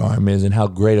big your arm is and how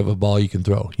great of a ball you can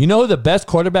throw. You know who the best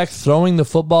quarterback throwing the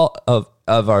football of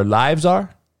our lives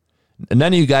are?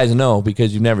 None of you guys know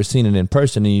because you've never seen it in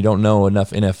person and you don't know enough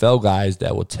NFL guys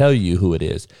that will tell you who it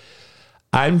is.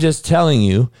 I'm just telling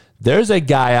you, there's a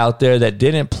guy out there that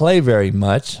didn't play very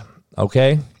much,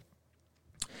 okay,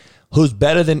 who's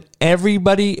better than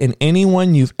everybody and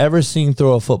anyone you've ever seen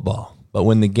throw a football. But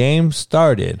when the game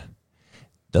started,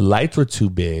 the lights were too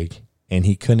big, and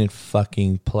he couldn't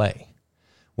fucking play.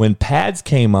 When pads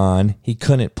came on, he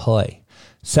couldn't play.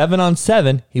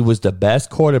 7-on-7, he was the best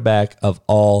quarterback of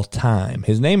all time.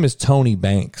 His name is Tony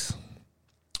Banks.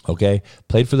 Okay?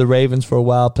 Played for the Ravens for a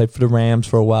while, played for the Rams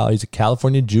for a while. He's a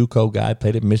California JUCO guy,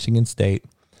 played at Michigan State.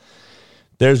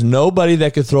 There's nobody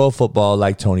that could throw a football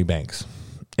like Tony Banks,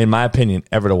 in my opinion,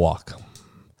 ever to walk.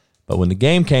 But when the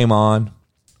game came on,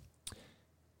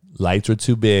 lights were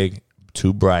too big,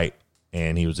 too bright,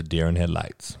 and he was a deer in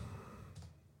headlights.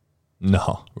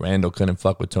 No, Randall couldn't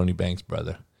fuck with Tony Banks,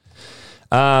 brother.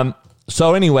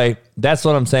 So anyway, that's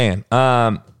what I'm saying.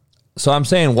 So I'm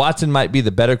saying Watson might be the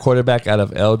better quarterback out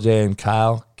of LJ and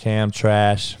Kyle. Cam,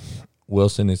 trash.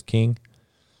 Wilson is king.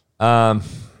 I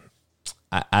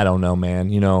don't know, man.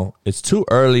 You know, it's too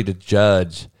early to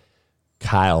judge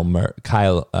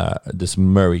this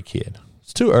Murray kid.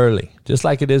 It's too early. Just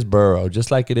like it is Burrow. Just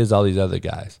like it is all these other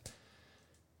guys.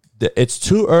 It's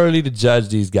too early to judge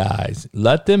these guys.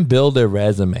 Let them build their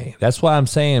resume. That's why I'm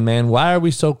saying, man, why are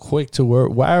we so quick to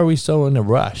work? Why are we so in a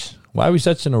rush? Why are we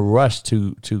such in a rush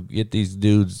to get these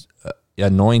dudes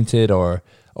anointed or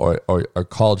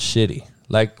called shitty?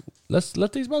 Like, let's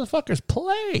let these motherfuckers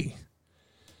play.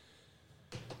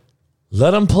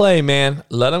 Let them play, man.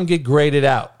 Let them get graded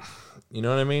out. You know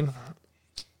what I mean?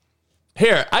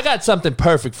 Here, I got something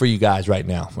perfect for you guys right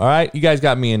now. All right? You guys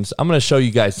got me in. I'm going to show you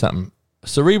guys something.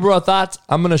 Cerebral thoughts,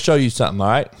 I'm going to show you something, all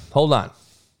right? Hold on.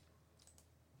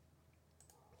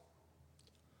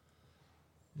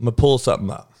 I'm going to pull something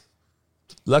up.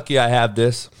 Lucky I have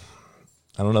this.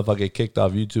 I don't know if I'll get kicked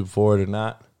off YouTube for it or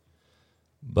not.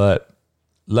 But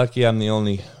lucky I'm the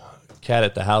only cat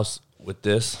at the house with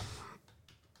this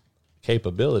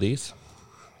capabilities.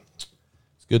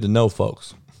 It's good to know,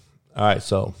 folks. All right,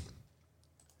 so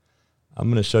I'm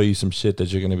going to show you some shit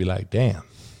that you're going to be like, damn.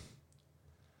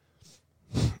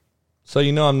 So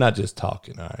you know I'm not just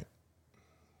talking, all right?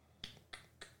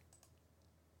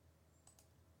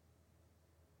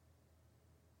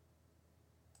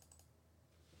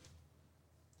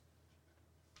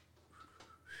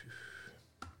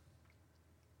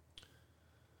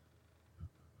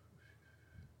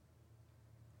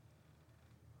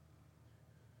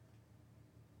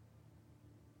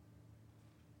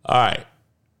 All right.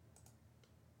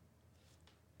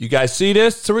 You guys see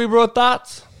this? Cerebral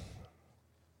thoughts?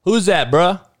 Who's that,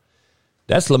 bruh?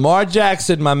 That's Lamar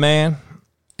Jackson, my man.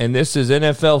 And this is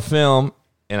NFL film.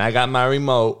 And I got my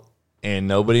remote. And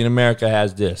nobody in America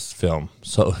has this film.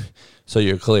 So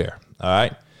you're clear. All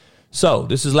right? So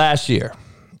this is last year.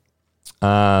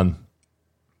 I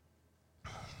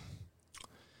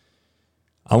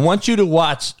want you to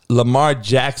watch Lamar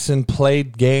Jackson play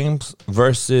games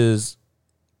versus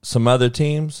some other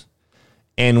teams.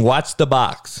 And watch the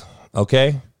box.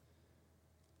 Okay?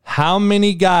 How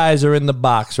many guys are in the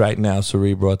box right now,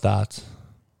 Cerebral Thoughts?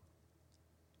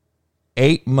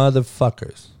 8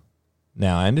 motherfuckers.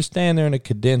 Now, I understand they're in a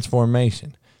condensed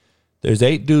formation. There's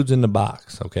 8 dudes in the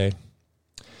box, okay?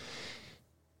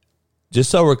 Just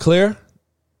so we're clear,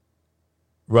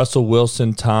 Russell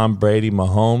Wilson, Tom Brady,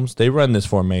 Mahomes, they run this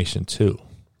formation too,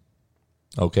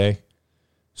 okay?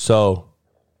 So,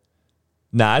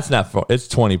 it's not, it's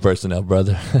 20 personnel,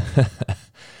 brother.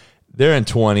 They're in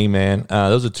 20, man.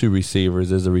 Those are 2 receivers.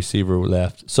 There's a receiver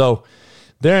left. So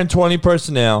they're in 20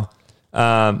 personnel.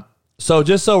 So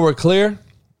just so we're clear,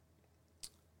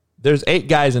 there's 8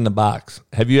 guys in the box.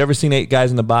 Have you ever seen 8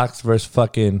 guys in the box versus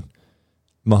fucking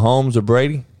Mahomes or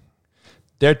Brady?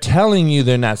 They're telling you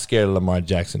they're not scared of Lamar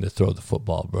Jackson to throw the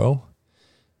football, bro.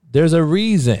 There's a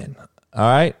reason,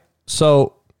 all right?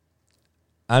 So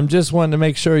I'm just wanting to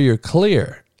make sure you're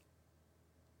clear.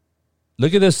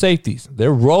 Look at the safeties.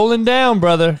 They're rolling down,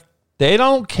 brother. They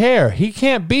don't care. He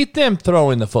can't beat them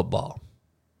throwing the football.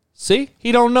 See?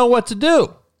 He don't know what to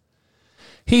do.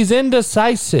 He's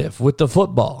indecisive with the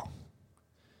football.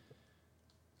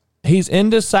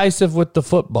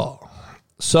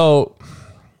 So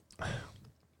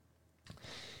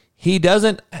he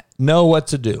doesn't know what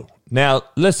to do. Now,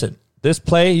 listen, this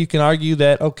play, you can argue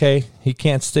that, okay, he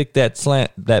can't stick that slant,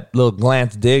 that little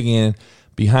glance dig in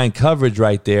behind coverage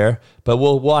right there, but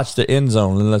we'll watch the end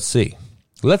zone and let's see.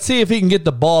 Let's see if he can get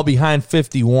the ball behind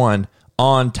 51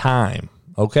 on time,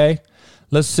 okay?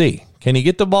 Let's see. Can he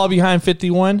get the ball behind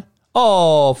 51?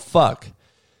 Oh, fuck.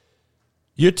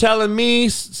 You're telling me,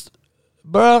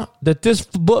 bro, that this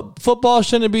football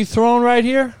shouldn't be thrown right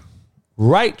here?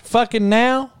 Right fucking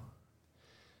now?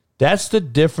 That's the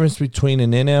difference between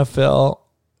an NFL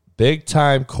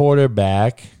big-time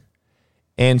quarterback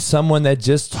and someone that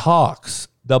just talks.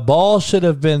 The ball should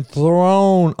have been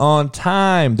thrown on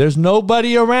time. There's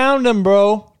nobody around him,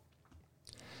 bro.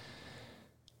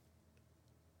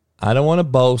 I don't want to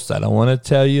boast. I don't want to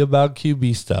tell you about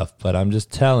QB stuff, but I'm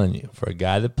just telling you, for a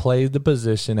guy that plays the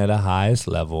position at a highest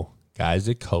level, guys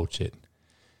that coach it,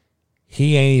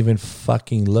 he ain't even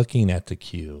fucking looking at the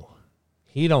cue.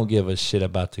 He don't give a shit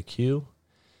about the cue.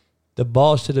 The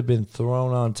ball should have been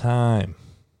thrown on time.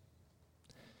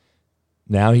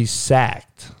 Now he's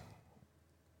sacked.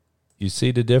 You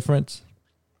see the difference?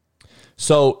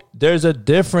 So there's a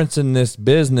difference in this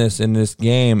business, in this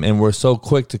game, and we're so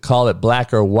quick to call it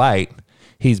black or white.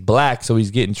 He's black, so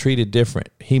he's getting treated different.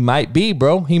 He might be,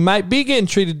 bro. He might be getting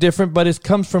treated different, but it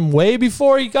comes from way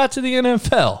before he got to the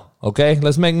NFL. Okay?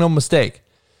 Let's make no mistake.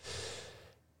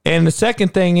 And the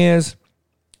second thing is,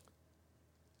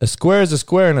 a square is a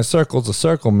square and a circle is a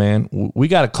circle, man. We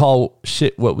got to call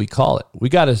shit what we call it. We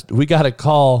got to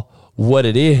call what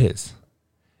it is.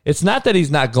 It's not that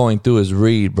he's not going through his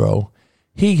read, bro.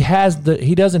 He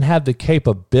doesn't have the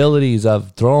capabilities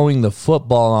of throwing the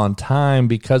football on time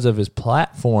because of his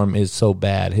platform is so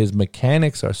bad. His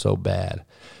mechanics are so bad.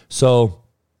 So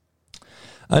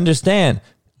understand,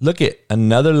 look at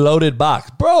another loaded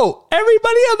box. Bro,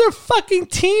 everybody on their fucking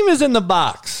team is in the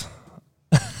box.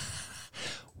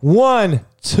 1,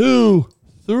 2,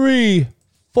 3,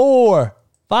 4,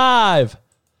 5,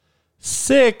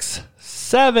 6,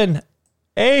 7,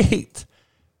 8.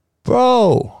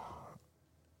 Bro,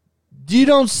 you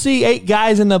don't see 8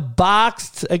 guys in the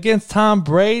box against Tom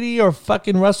Brady or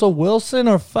fucking Russell Wilson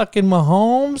or fucking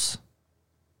Mahomes?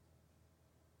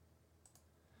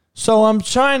 So I'm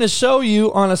trying to show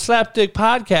you on a Slapdick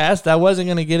podcast, I wasn't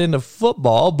going to get into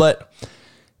football, but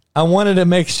I wanted to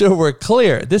make sure we're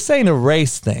clear. This ain't a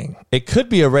race thing. It could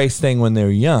be a race thing when they're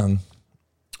young,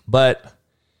 but,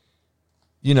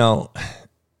 you know,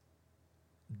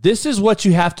 this is what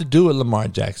you have to do with Lamar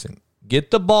Jackson.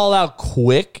 Get the ball out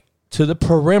quick to the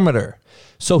perimeter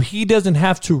so he doesn't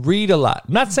have to read a lot.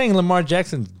 I'm not saying Lamar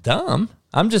Jackson's dumb.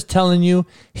 I'm just telling you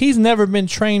he's never been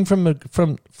trained from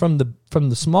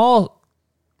the small,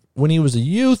 when he was a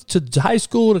youth, to high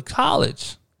school to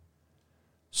college.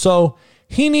 So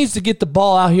he needs to get the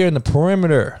ball out here in the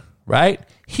perimeter, right?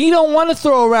 He don't want to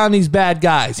throw around these bad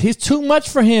guys. He's too much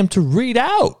for him to read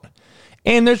out.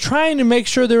 And they're trying to make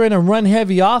sure they're in a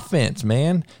run-heavy offense,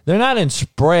 man. They're not in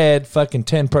spread fucking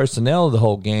 10 personnel the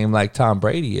whole game like Tom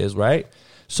Brady is, right?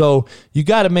 So you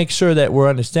got to make sure that we're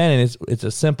understanding it's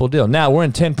a simple deal. Now, we're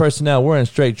in 10 personnel. We're in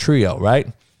straight trio, right?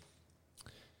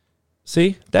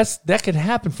 See? That can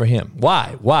happen for him.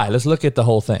 Why? Let's look at the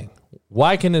whole thing.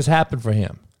 Why can this happen for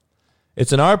him?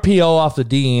 It's an RPO off the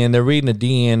DN. They're reading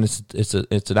the DN.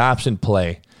 It's an option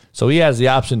play. So he has the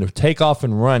option to take off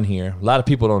and run here. A lot of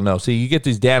people don't know. See, you get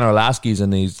these Dan Orlovsky's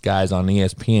and these guys on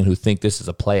ESPN who think this is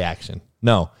a play action.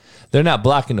 No, they're not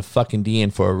blocking the fucking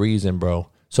DN for a reason, bro.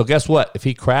 So guess what? If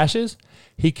he crashes,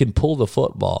 he can pull the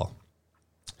football.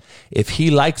 If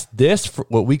he likes this,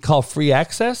 what we call free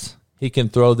access, he can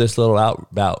throw this little out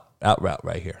route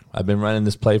right here. I've been running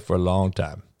this play for a long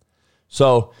time.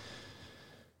 So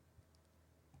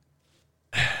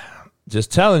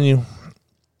just telling you,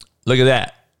 look at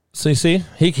that. So you see,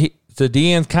 the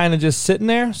DN's kind of just sitting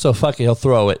there, so fuck it, he'll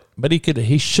throw it. But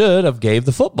he should have gave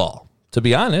the football. To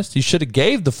be honest, he should have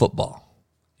gave the football.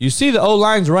 You see the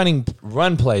O-line's running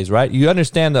run plays, right? You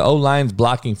understand the O-line's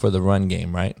blocking for the run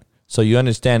game, right? So you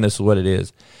understand this is what it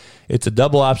is. It's a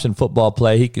double option football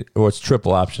play, or it's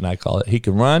triple option, I call it. He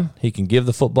can run, he can give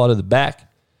the football to the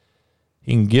back.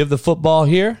 He can give the football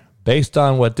here based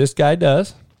on what this guy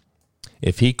does.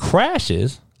 If he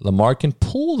crashes, Lamar can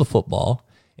pull the football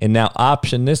and now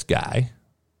option this guy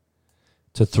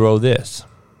to throw this.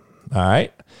 All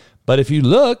right? But if you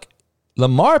look,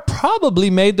 Lamar probably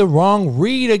made the wrong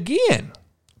read again.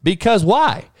 Because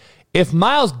why? If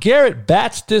Myles Garrett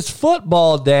bats this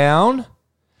football down,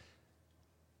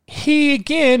 he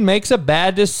again makes a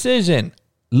bad decision.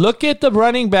 Look at the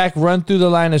running back run through the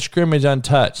line of scrimmage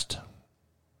untouched.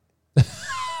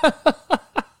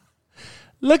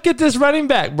 Look at this running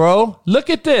back, bro. Look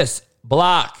at this.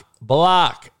 Block,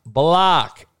 block,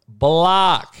 block,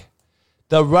 block.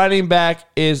 The running back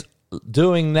is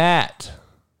doing that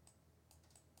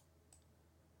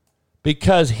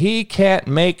because he can't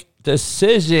make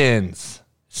decisions.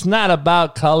 It's not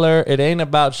about color. It ain't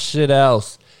about shit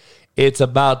else. It's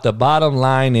about the bottom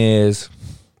line is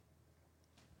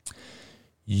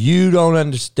you don't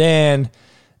understand.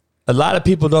 A lot of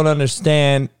people don't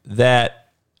understand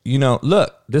that,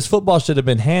 look, this football should have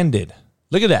been handed.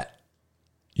 Look at that.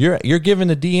 You're giving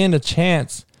the DN a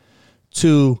chance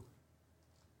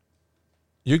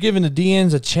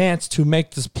to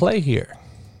make this play here.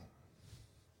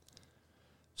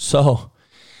 So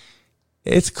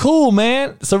it's cool,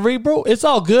 man. Cerebral, it's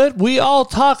all good. We all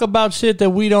talk about shit that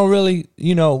we don't really,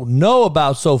 know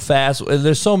about so fast.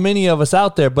 There's so many of us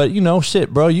out there, but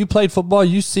shit, bro. You played football,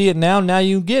 you see it now. Now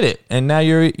you get it, and now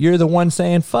you're the one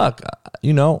saying fuck.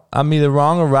 I'm either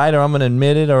wrong or right, or I'm gonna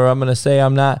admit it, or I'm gonna say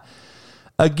I'm not.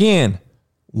 Again,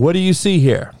 what do you see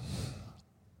here?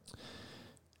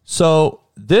 So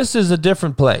this is a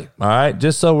different play, all right?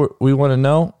 Just so we want to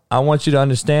know, I want you to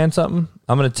understand something.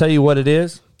 I'm going to tell you what it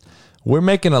is. We're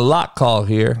making a lock call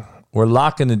here. We're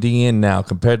locking the DN now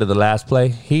compared to the last play.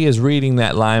 He is reading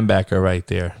that linebacker right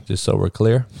there, just so we're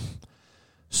clear.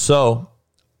 So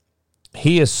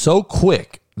he is so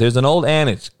quick. There's an old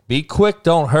adage, be quick,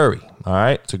 don't hurry, all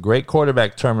right? It's a great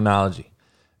quarterback terminology.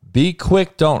 Be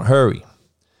quick, don't hurry.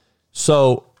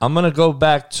 So I'm gonna go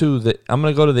to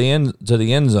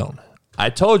the end zone. I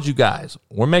told you guys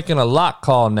we're making a lock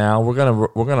call now. We're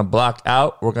gonna block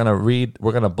out. We're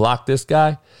gonna block this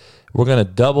guy. We're gonna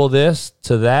double this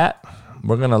to that.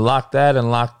 We're gonna lock that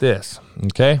and lock this.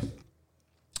 Okay.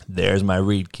 There's my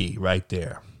read key right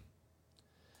there.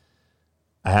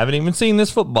 I haven't even seen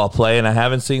this football play and I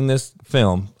haven't seen this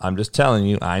film. I'm just telling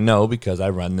you, I know because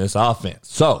I run this offense.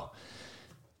 So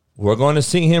we're going to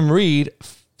see him read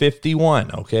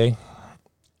 51, okay?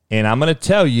 And I'm going to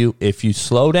tell you, if you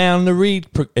slow down the read,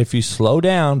 if you slow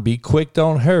down, be quick,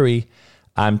 don't hurry,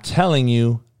 I'm telling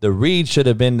you, the read should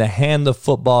have been to hand the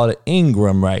football to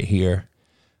Ingram right here,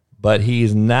 but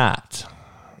he's not.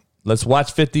 Let's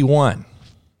watch 51.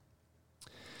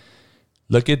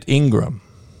 Look at Ingram.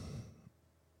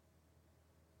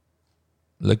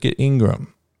 Look at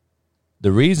Ingram.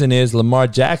 The reason is Lamar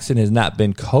Jackson has not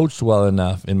been coached well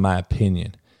enough, in my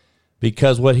opinion.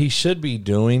 Because what he should be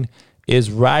doing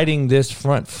is riding this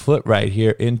front foot right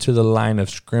here into the line of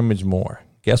scrimmage more.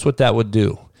 Guess what that would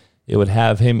do? It would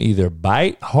have him either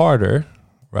bite harder,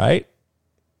 right?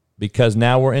 Because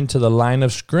now we're into the line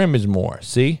of scrimmage more.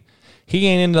 See? He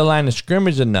ain't in the line of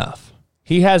scrimmage enough.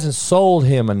 He hasn't sold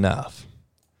him enough.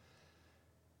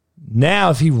 Now,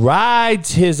 if he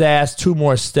rides his ass 2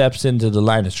 more steps into the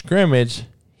line of scrimmage,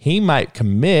 he might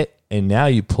commit, and now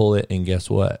you pull it, and guess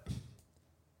what?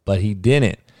 But he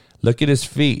didn't. Look at his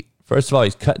feet. First of all,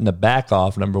 he's cutting the back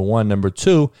off, number one. Number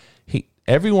two,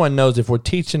 everyone knows if we're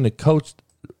teaching the coach,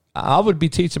 I would be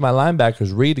teaching my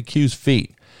linebackers, read the Q's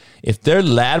feet. If they're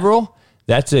lateral,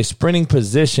 that's a sprinting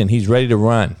position. He's ready to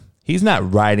run. He's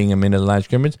not riding him into the line of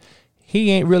scrimmage.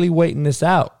 He ain't really waiting this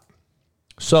out.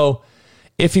 So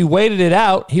if he waited it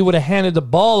out, he would have handed the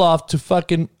ball off to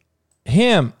fucking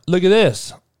him. Look at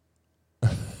this.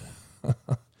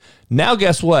 Now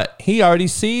guess what? He already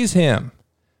sees him.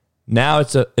 Now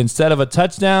it's instead of a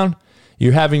touchdown,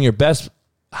 you're having your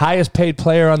highest paid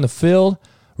player on the field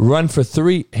run for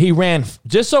 3. He ran,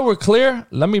 just so we're clear,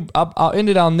 I'll end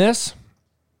it on this.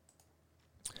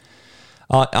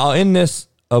 I'll end this.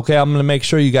 Okay, I'm going to make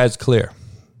sure you guys are clear.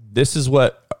 This is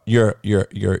what your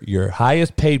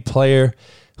highest paid player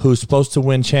who's supposed to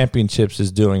win championships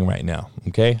is doing right now.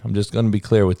 Okay, I'm just going to be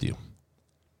clear with you.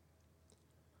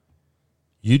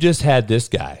 You just had this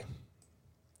guy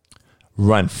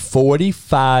run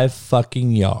 45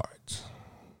 fucking yards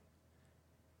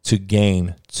to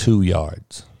gain 2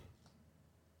 yards.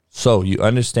 So you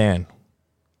understand?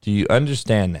 Do you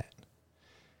understand that?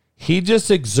 He just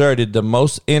exerted the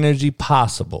most energy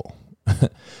possible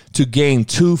to gain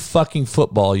 2 fucking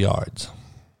football yards.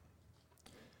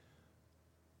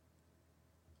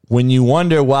 When you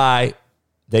wonder why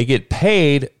they get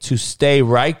paid to stay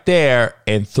right there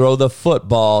and throw the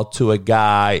football to a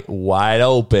guy wide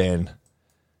open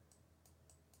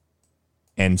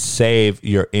and save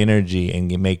your energy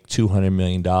and you make $200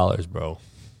 million, bro.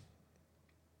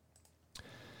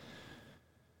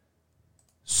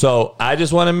 So I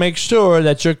just want to make sure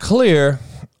that you're clear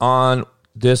on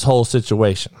this whole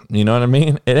situation. You know what I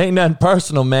mean? It ain't nothing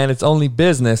personal, man. It's only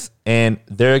business. And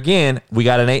there again, we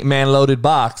got an 8-man loaded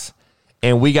box,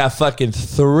 and we got fucking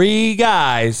 3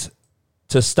 guys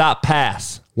to stop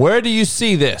pass. Where do you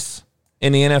see this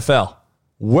in the NFL?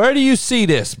 Where do you see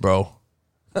this, bro?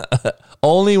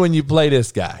 Only when you play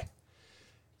this guy.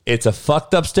 It's a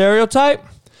fucked up stereotype.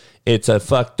 It's a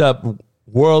fucked up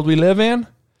world we live in,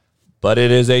 but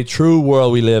it is a true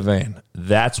world we live in.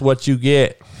 That's what you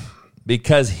get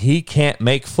because he can't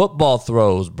make football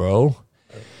throws, bro.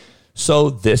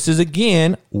 So this is,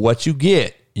 again, what you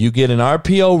get. You get an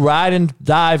RPO ride and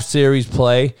dive series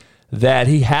play that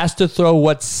he has to throw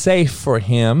what's safe for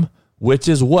him, which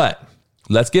is what?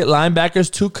 Let's get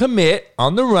linebackers to commit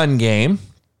on the run game.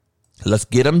 Let's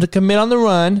get them to commit on the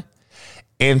run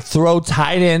and throw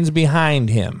tight ends behind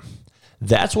him.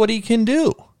 That's what he can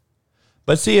do.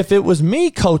 But see, if it was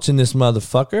me coaching this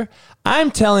motherfucker,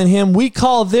 I'm telling him we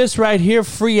call this right here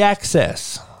free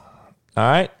access. All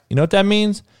right? You know what that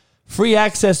means? Free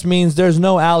access means there's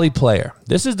no alley player.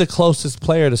 This is the closest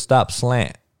player to stop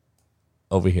slant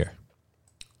over here.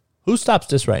 Who stops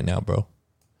this right now, bro?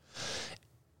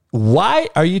 Why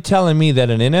are you telling me that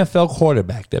an NFL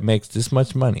quarterback that makes this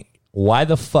much money, why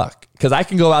the fuck? Because I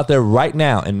can go out there right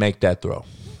now and make that throw.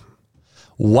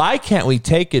 Why can't we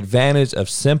take advantage of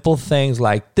simple things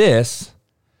like this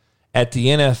at the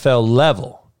NFL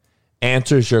level?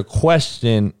 Answers your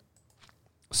question,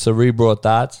 Cerebral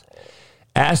Thoughts.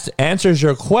 Answers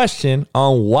your question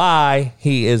on why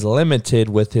he is limited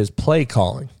with his play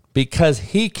calling. Because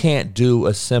he can't do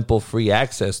a simple free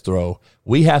access throw.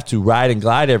 We have to ride and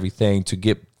glide everything to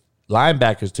get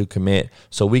linebackers to commit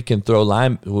so we can throw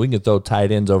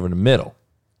tight ends over the middle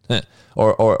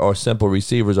or simple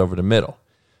receivers over the middle.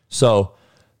 So,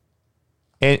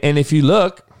 and if you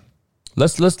look,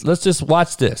 let's just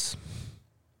watch this.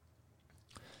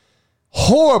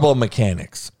 Horrible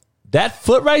mechanics. That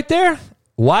foot right there,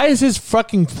 why is his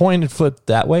fucking pointed foot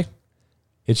that way?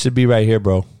 It should be right here,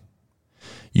 bro.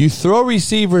 You throw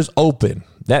receivers open.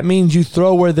 That means you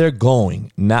throw where they're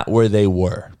going, not where they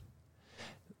were.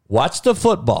 Watch the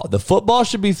football. The football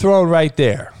should be thrown right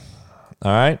there.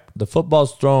 All right? The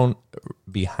football's thrown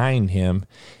behind him.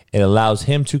 It allows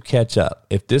him to catch up.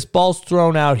 If this ball's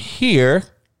thrown out here,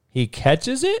 he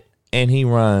catches it and he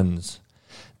runs.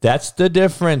 That's the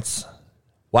difference.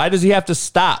 Why does he have to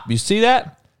stop? You see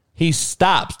that? He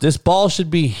stops. This ball should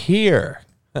be here,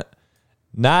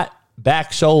 not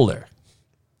back shoulder.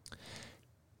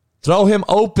 Throw him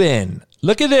open.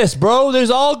 Look at this, bro. It's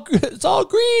all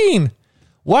green.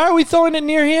 Why are we throwing it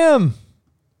near him?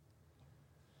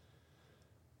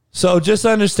 So just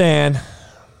understand,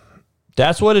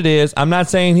 that's what it is. I'm not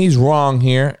saying he's wrong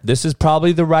here. This is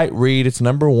probably the right read. It's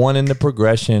number 1 in the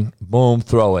progression. Boom,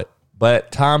 throw it.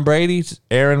 But Tom Brady,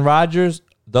 Aaron Rodgers,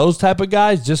 those type of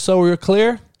guys, just so we're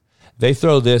clear, they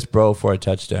throw this, bro, for a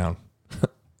touchdown.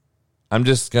 I'm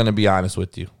just going to be honest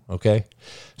with you, okay?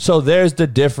 So there's the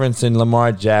difference in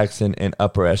Lamar Jackson and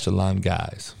upper echelon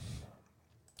guys.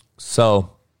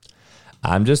 So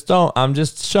I'm just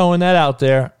showing that out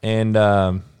there.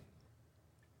 And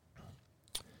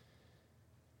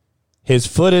his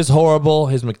foot is horrible.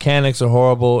 His mechanics are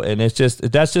horrible. And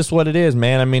that's just what it is,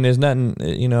 man. I mean, there's nothing,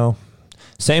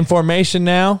 same formation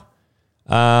now.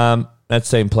 That's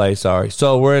same play, sorry.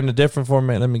 So we're in a different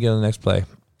format. Let me get to the next play.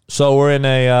 So we're in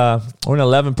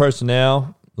 11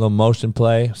 personnel, little motion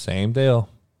play, same deal.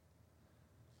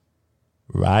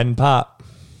 Ride and pop.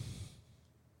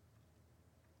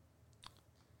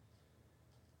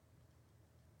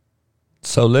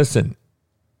 So listen,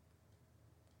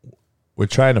 we're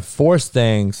trying to force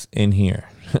things in here.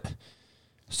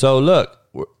 So look,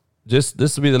 this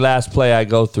will be the last play I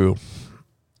go through.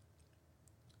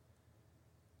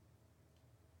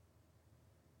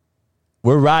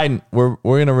 We're riding.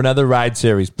 We're in another ride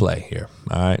series play here.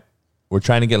 All right. We're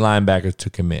trying to get linebackers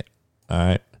to commit. All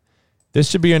right. This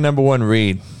should be your number 1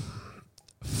 read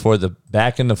for the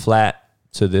back in the flat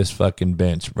to this fucking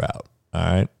bench route. All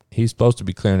right. He's supposed to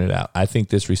be clearing it out. I think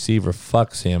this receiver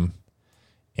fucks him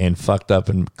and fucked up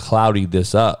and clouded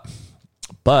this up.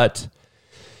 But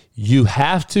you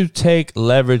have to take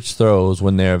leverage throws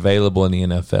when they're available in the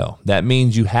NFL. That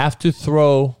means you have to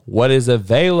throw what is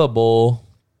available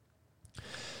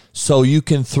so you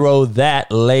can throw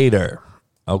that later,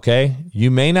 okay?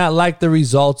 You may not like the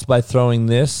results by throwing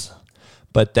this,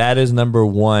 but that is number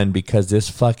 1 because this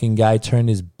fucking guy turned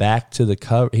his back to the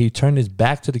cover. He turned his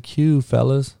back to the cue,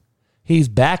 fellas. His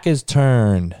back is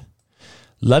turned.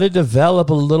 Let it develop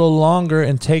a little longer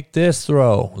and take this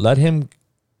throw. Let him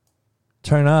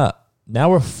turn up. Now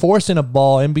we're forcing a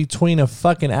ball in between a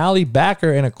fucking alley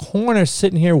backer and a corner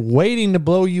sitting here waiting to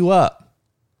blow you up.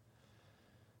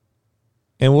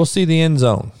 And we'll see the end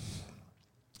zone.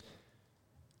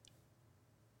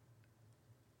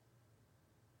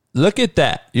 Look at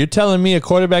that. You're telling me a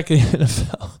quarterback in the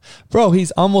NFL. Bro,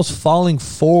 he's almost falling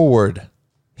forward.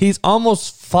 He's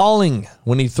almost falling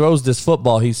when he throws this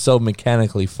football. He's so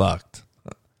mechanically fucked.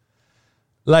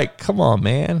 Like, come on,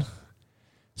 man.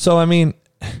 So, I mean,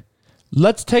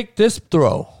 let's take this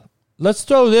throw. Let's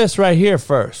throw this right here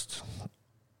first.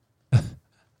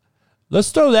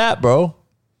 Let's throw that, bro.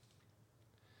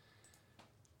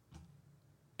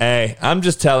 Hey, I'm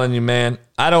just telling you, man.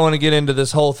 I don't want to get into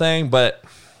this whole thing, but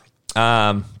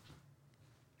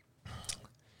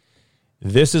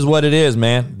this is what it is,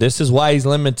 man. This is why he's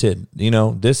limited. You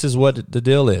know, this is what the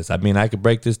deal is. I mean, I could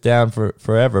break this down for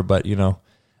forever, but, you know,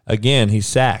 again, he's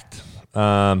sacked.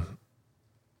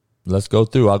 Let's go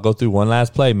through. I'll go through one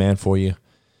last play, man, for you.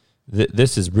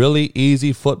 This is really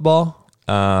easy football.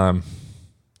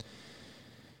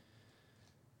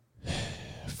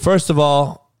 First of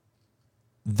all,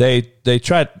 they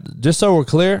tried, just so we're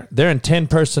clear, they're in 10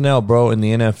 personnel, bro, in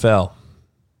the NFL.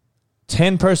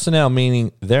 10 personnel,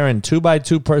 meaning they're in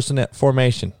 2x2 personnel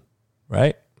formation,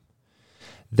 right?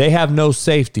 They have no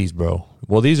safeties, bro.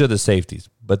 Well, these are the safeties,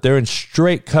 but they're in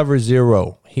straight cover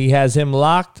zero. He has him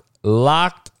locked.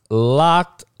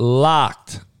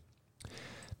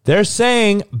 They're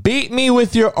saying, beat me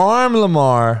with your arm,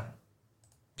 Lamar,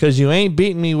 because you ain't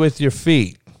beating me with your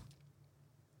feet.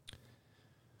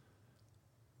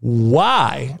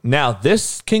 Why? Now,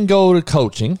 this can go to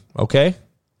coaching, okay?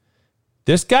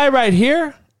 This guy right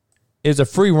here is a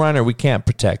free runner. We can't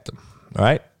protect him, all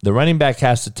right? The running back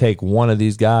has to take one of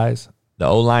these guys. The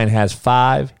O-line has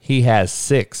 5. He has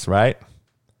 6, right?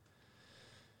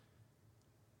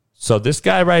 So this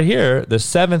guy right here, the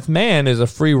 7th man, is a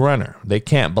free runner. They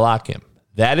can't block him.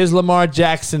 That is Lamar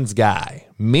Jackson's guy,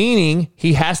 meaning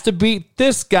he has to beat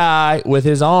this guy with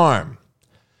his arm.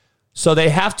 So they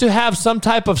have to have some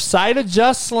type of side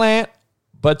adjust slant.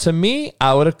 But to me,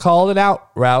 I would have called an out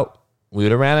route. We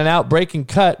would have ran an out break and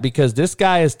cut because this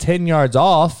guy is 10 yards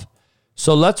off.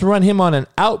 So let's run him on an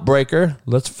outbreaker.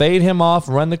 Let's fade him off,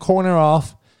 run the corner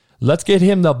off. Let's get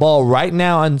him the ball right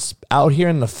now and out here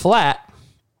in the flat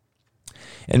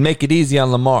and make it easy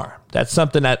on Lamar. That's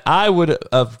something that I would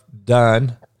have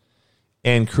done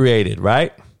and created,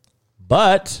 right?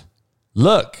 But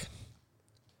look.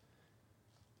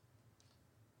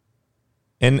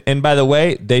 And by the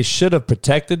way, they should have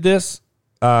protected this.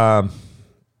 The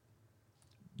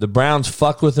Browns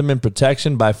fucked with him in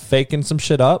protection by faking some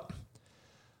shit up.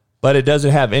 But it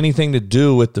doesn't have anything to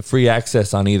do with the free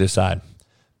access on either side.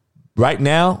 Right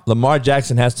now, Lamar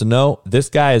Jackson has to know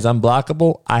this guy is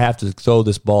unblockable. I have to throw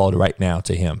this ball right now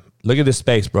to him. Look at this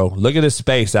space, bro. Look at this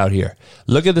space out here.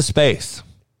 Look at the space.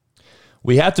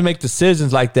 We have to make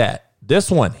decisions like that.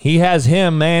 This one, he has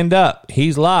him manned up.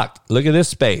 He's locked. Look at this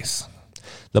space.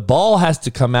 The ball has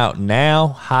to come out now,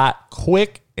 hot,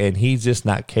 quick, and he's just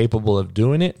not capable of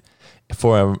doing it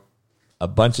for a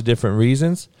bunch of different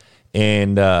reasons.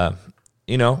 And,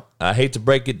 you know, I hate to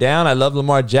break it down. I love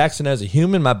Lamar Jackson as a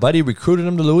human. My buddy recruited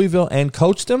him to Louisville and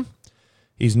coached him.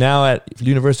 He's now at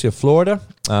University of Florida.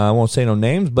 I won't say no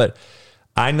names, but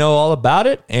I know all about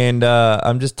it. And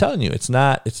I'm just telling you, it's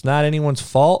not anyone's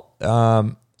fault.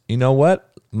 You know what?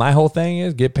 My whole thing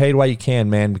is get paid while you can,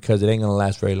 man, because it ain't going to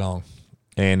last very long.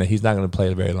 And he's not going to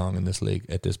play very long in this league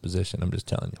at this position. I'm just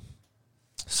telling you.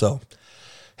 So,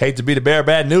 hate to be the bearer of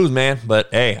bad news, man, but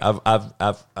hey,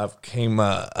 I've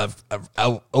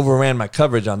overran my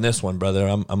coverage on this one, brother.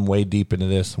 I'm way deep into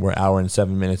this. We're an hour and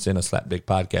 7 minutes in a Slap Dick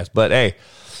podcast, but hey,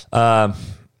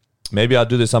 maybe I'll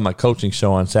do this on my coaching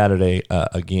show on Saturday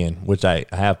again, which I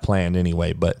have planned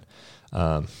anyway. But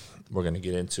we're gonna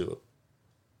get into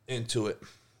it.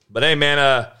 But hey,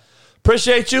 man,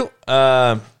 appreciate you.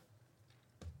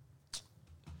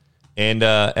 And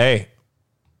hey,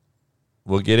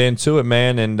 we'll get into it,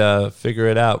 man, and figure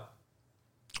it out.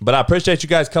 But I appreciate you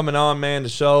guys coming on, man, the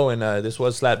show. And this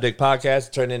was Slap Dick Podcast.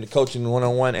 It turned into Coaching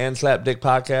 101 and Slap Dick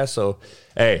Podcast. So,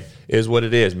 hey, it is what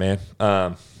it is, man.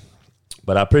 But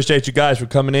I appreciate you guys for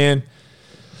coming in.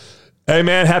 Hey,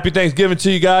 man, happy Thanksgiving to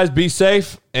you guys. Be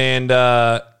safe. And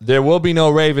there will be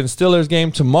no Ravens-Steelers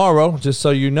game tomorrow, just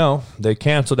so you know. They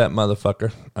canceled that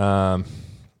motherfucker.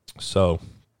 So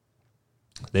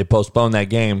they postponed that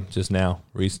game just now,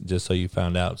 just so you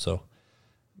found out. So,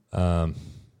 not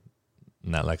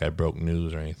like I broke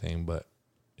news or anything, but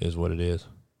it is what it is.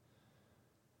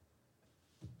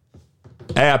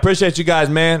 Hey, I appreciate you guys,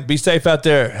 man. Be safe out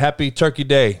there. Happy Turkey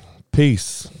Day.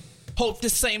 Peace. Hope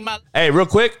this ain't my. Hey, real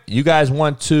quick, if you guys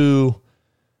want to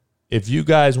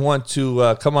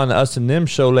come on the Us and Them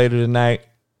show later tonight,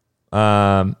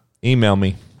 email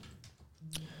me.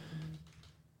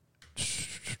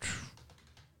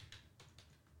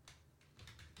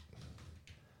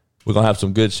 We're going to have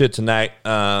some good shit tonight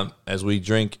as we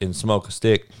drink and smoke a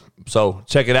stick. So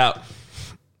check it out.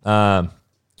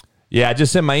 Yeah, I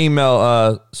just sent my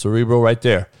email, Cerebral, right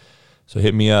there. So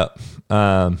hit me up.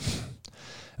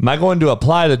 Am I going to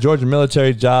apply to the Georgia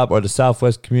military job or the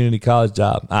Southwest Community College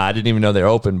job? I didn't even know they're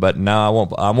open, but now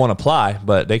I won't apply,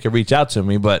 but they can reach out to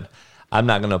me, but I'm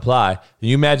not going to apply. Can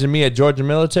you imagine me at Georgia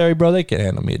military, bro? They can't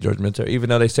handle me at Georgia military. Even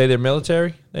though they say they're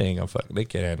military, they ain't going to they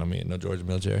can't handle me at no Georgia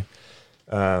military.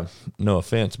 No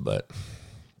offense, but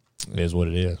it is what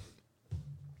it is.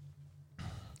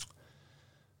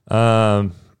 But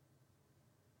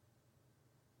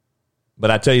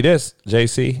I tell you this,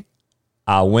 JC,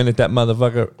 I'll win at that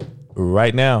motherfucker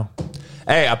right now.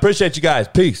 Hey, I appreciate you guys.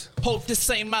 Peace. Hope this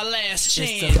ain't my last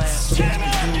chance. It's the last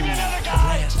chance for you.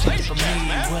 Last chance for me.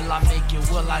 Will I make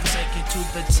it? Will I take it to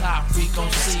the top? We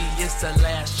gon' see. It's the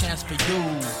last chance for you.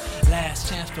 Last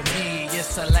chance for me.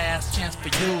 It's the last chance for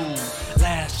you.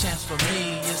 Last chance for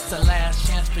me. It's the last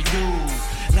chance for you.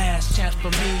 Last chance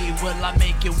for me. Will I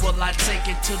make it? Will I take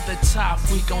it to the top?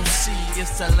 We gon' see.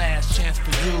 It's the last chance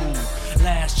for you.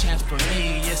 Last chance for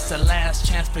me. It's the last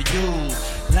chance for you.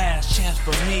 Last chance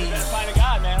for me. Find a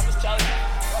guy, man. I'm just telling you.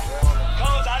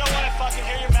 Coach, I don't want to fucking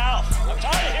hear your mouth. I'm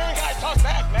tired of hearing guys talk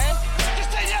back, man. Just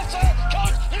say yes, sir.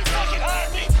 Coach, you fucking hired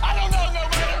me. I don't know no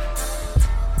better.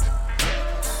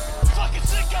 Fucking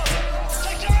sicko.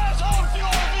 Take your ass home if you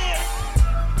want to be here.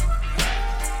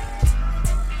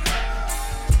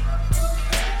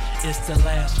 It's the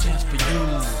last chance for you.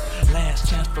 Last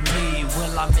chance for me.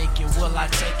 Will I make it? Will I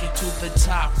take it to the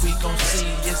top? We gon' see.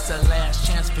 It's the last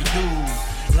chance for you.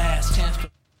 Last chance for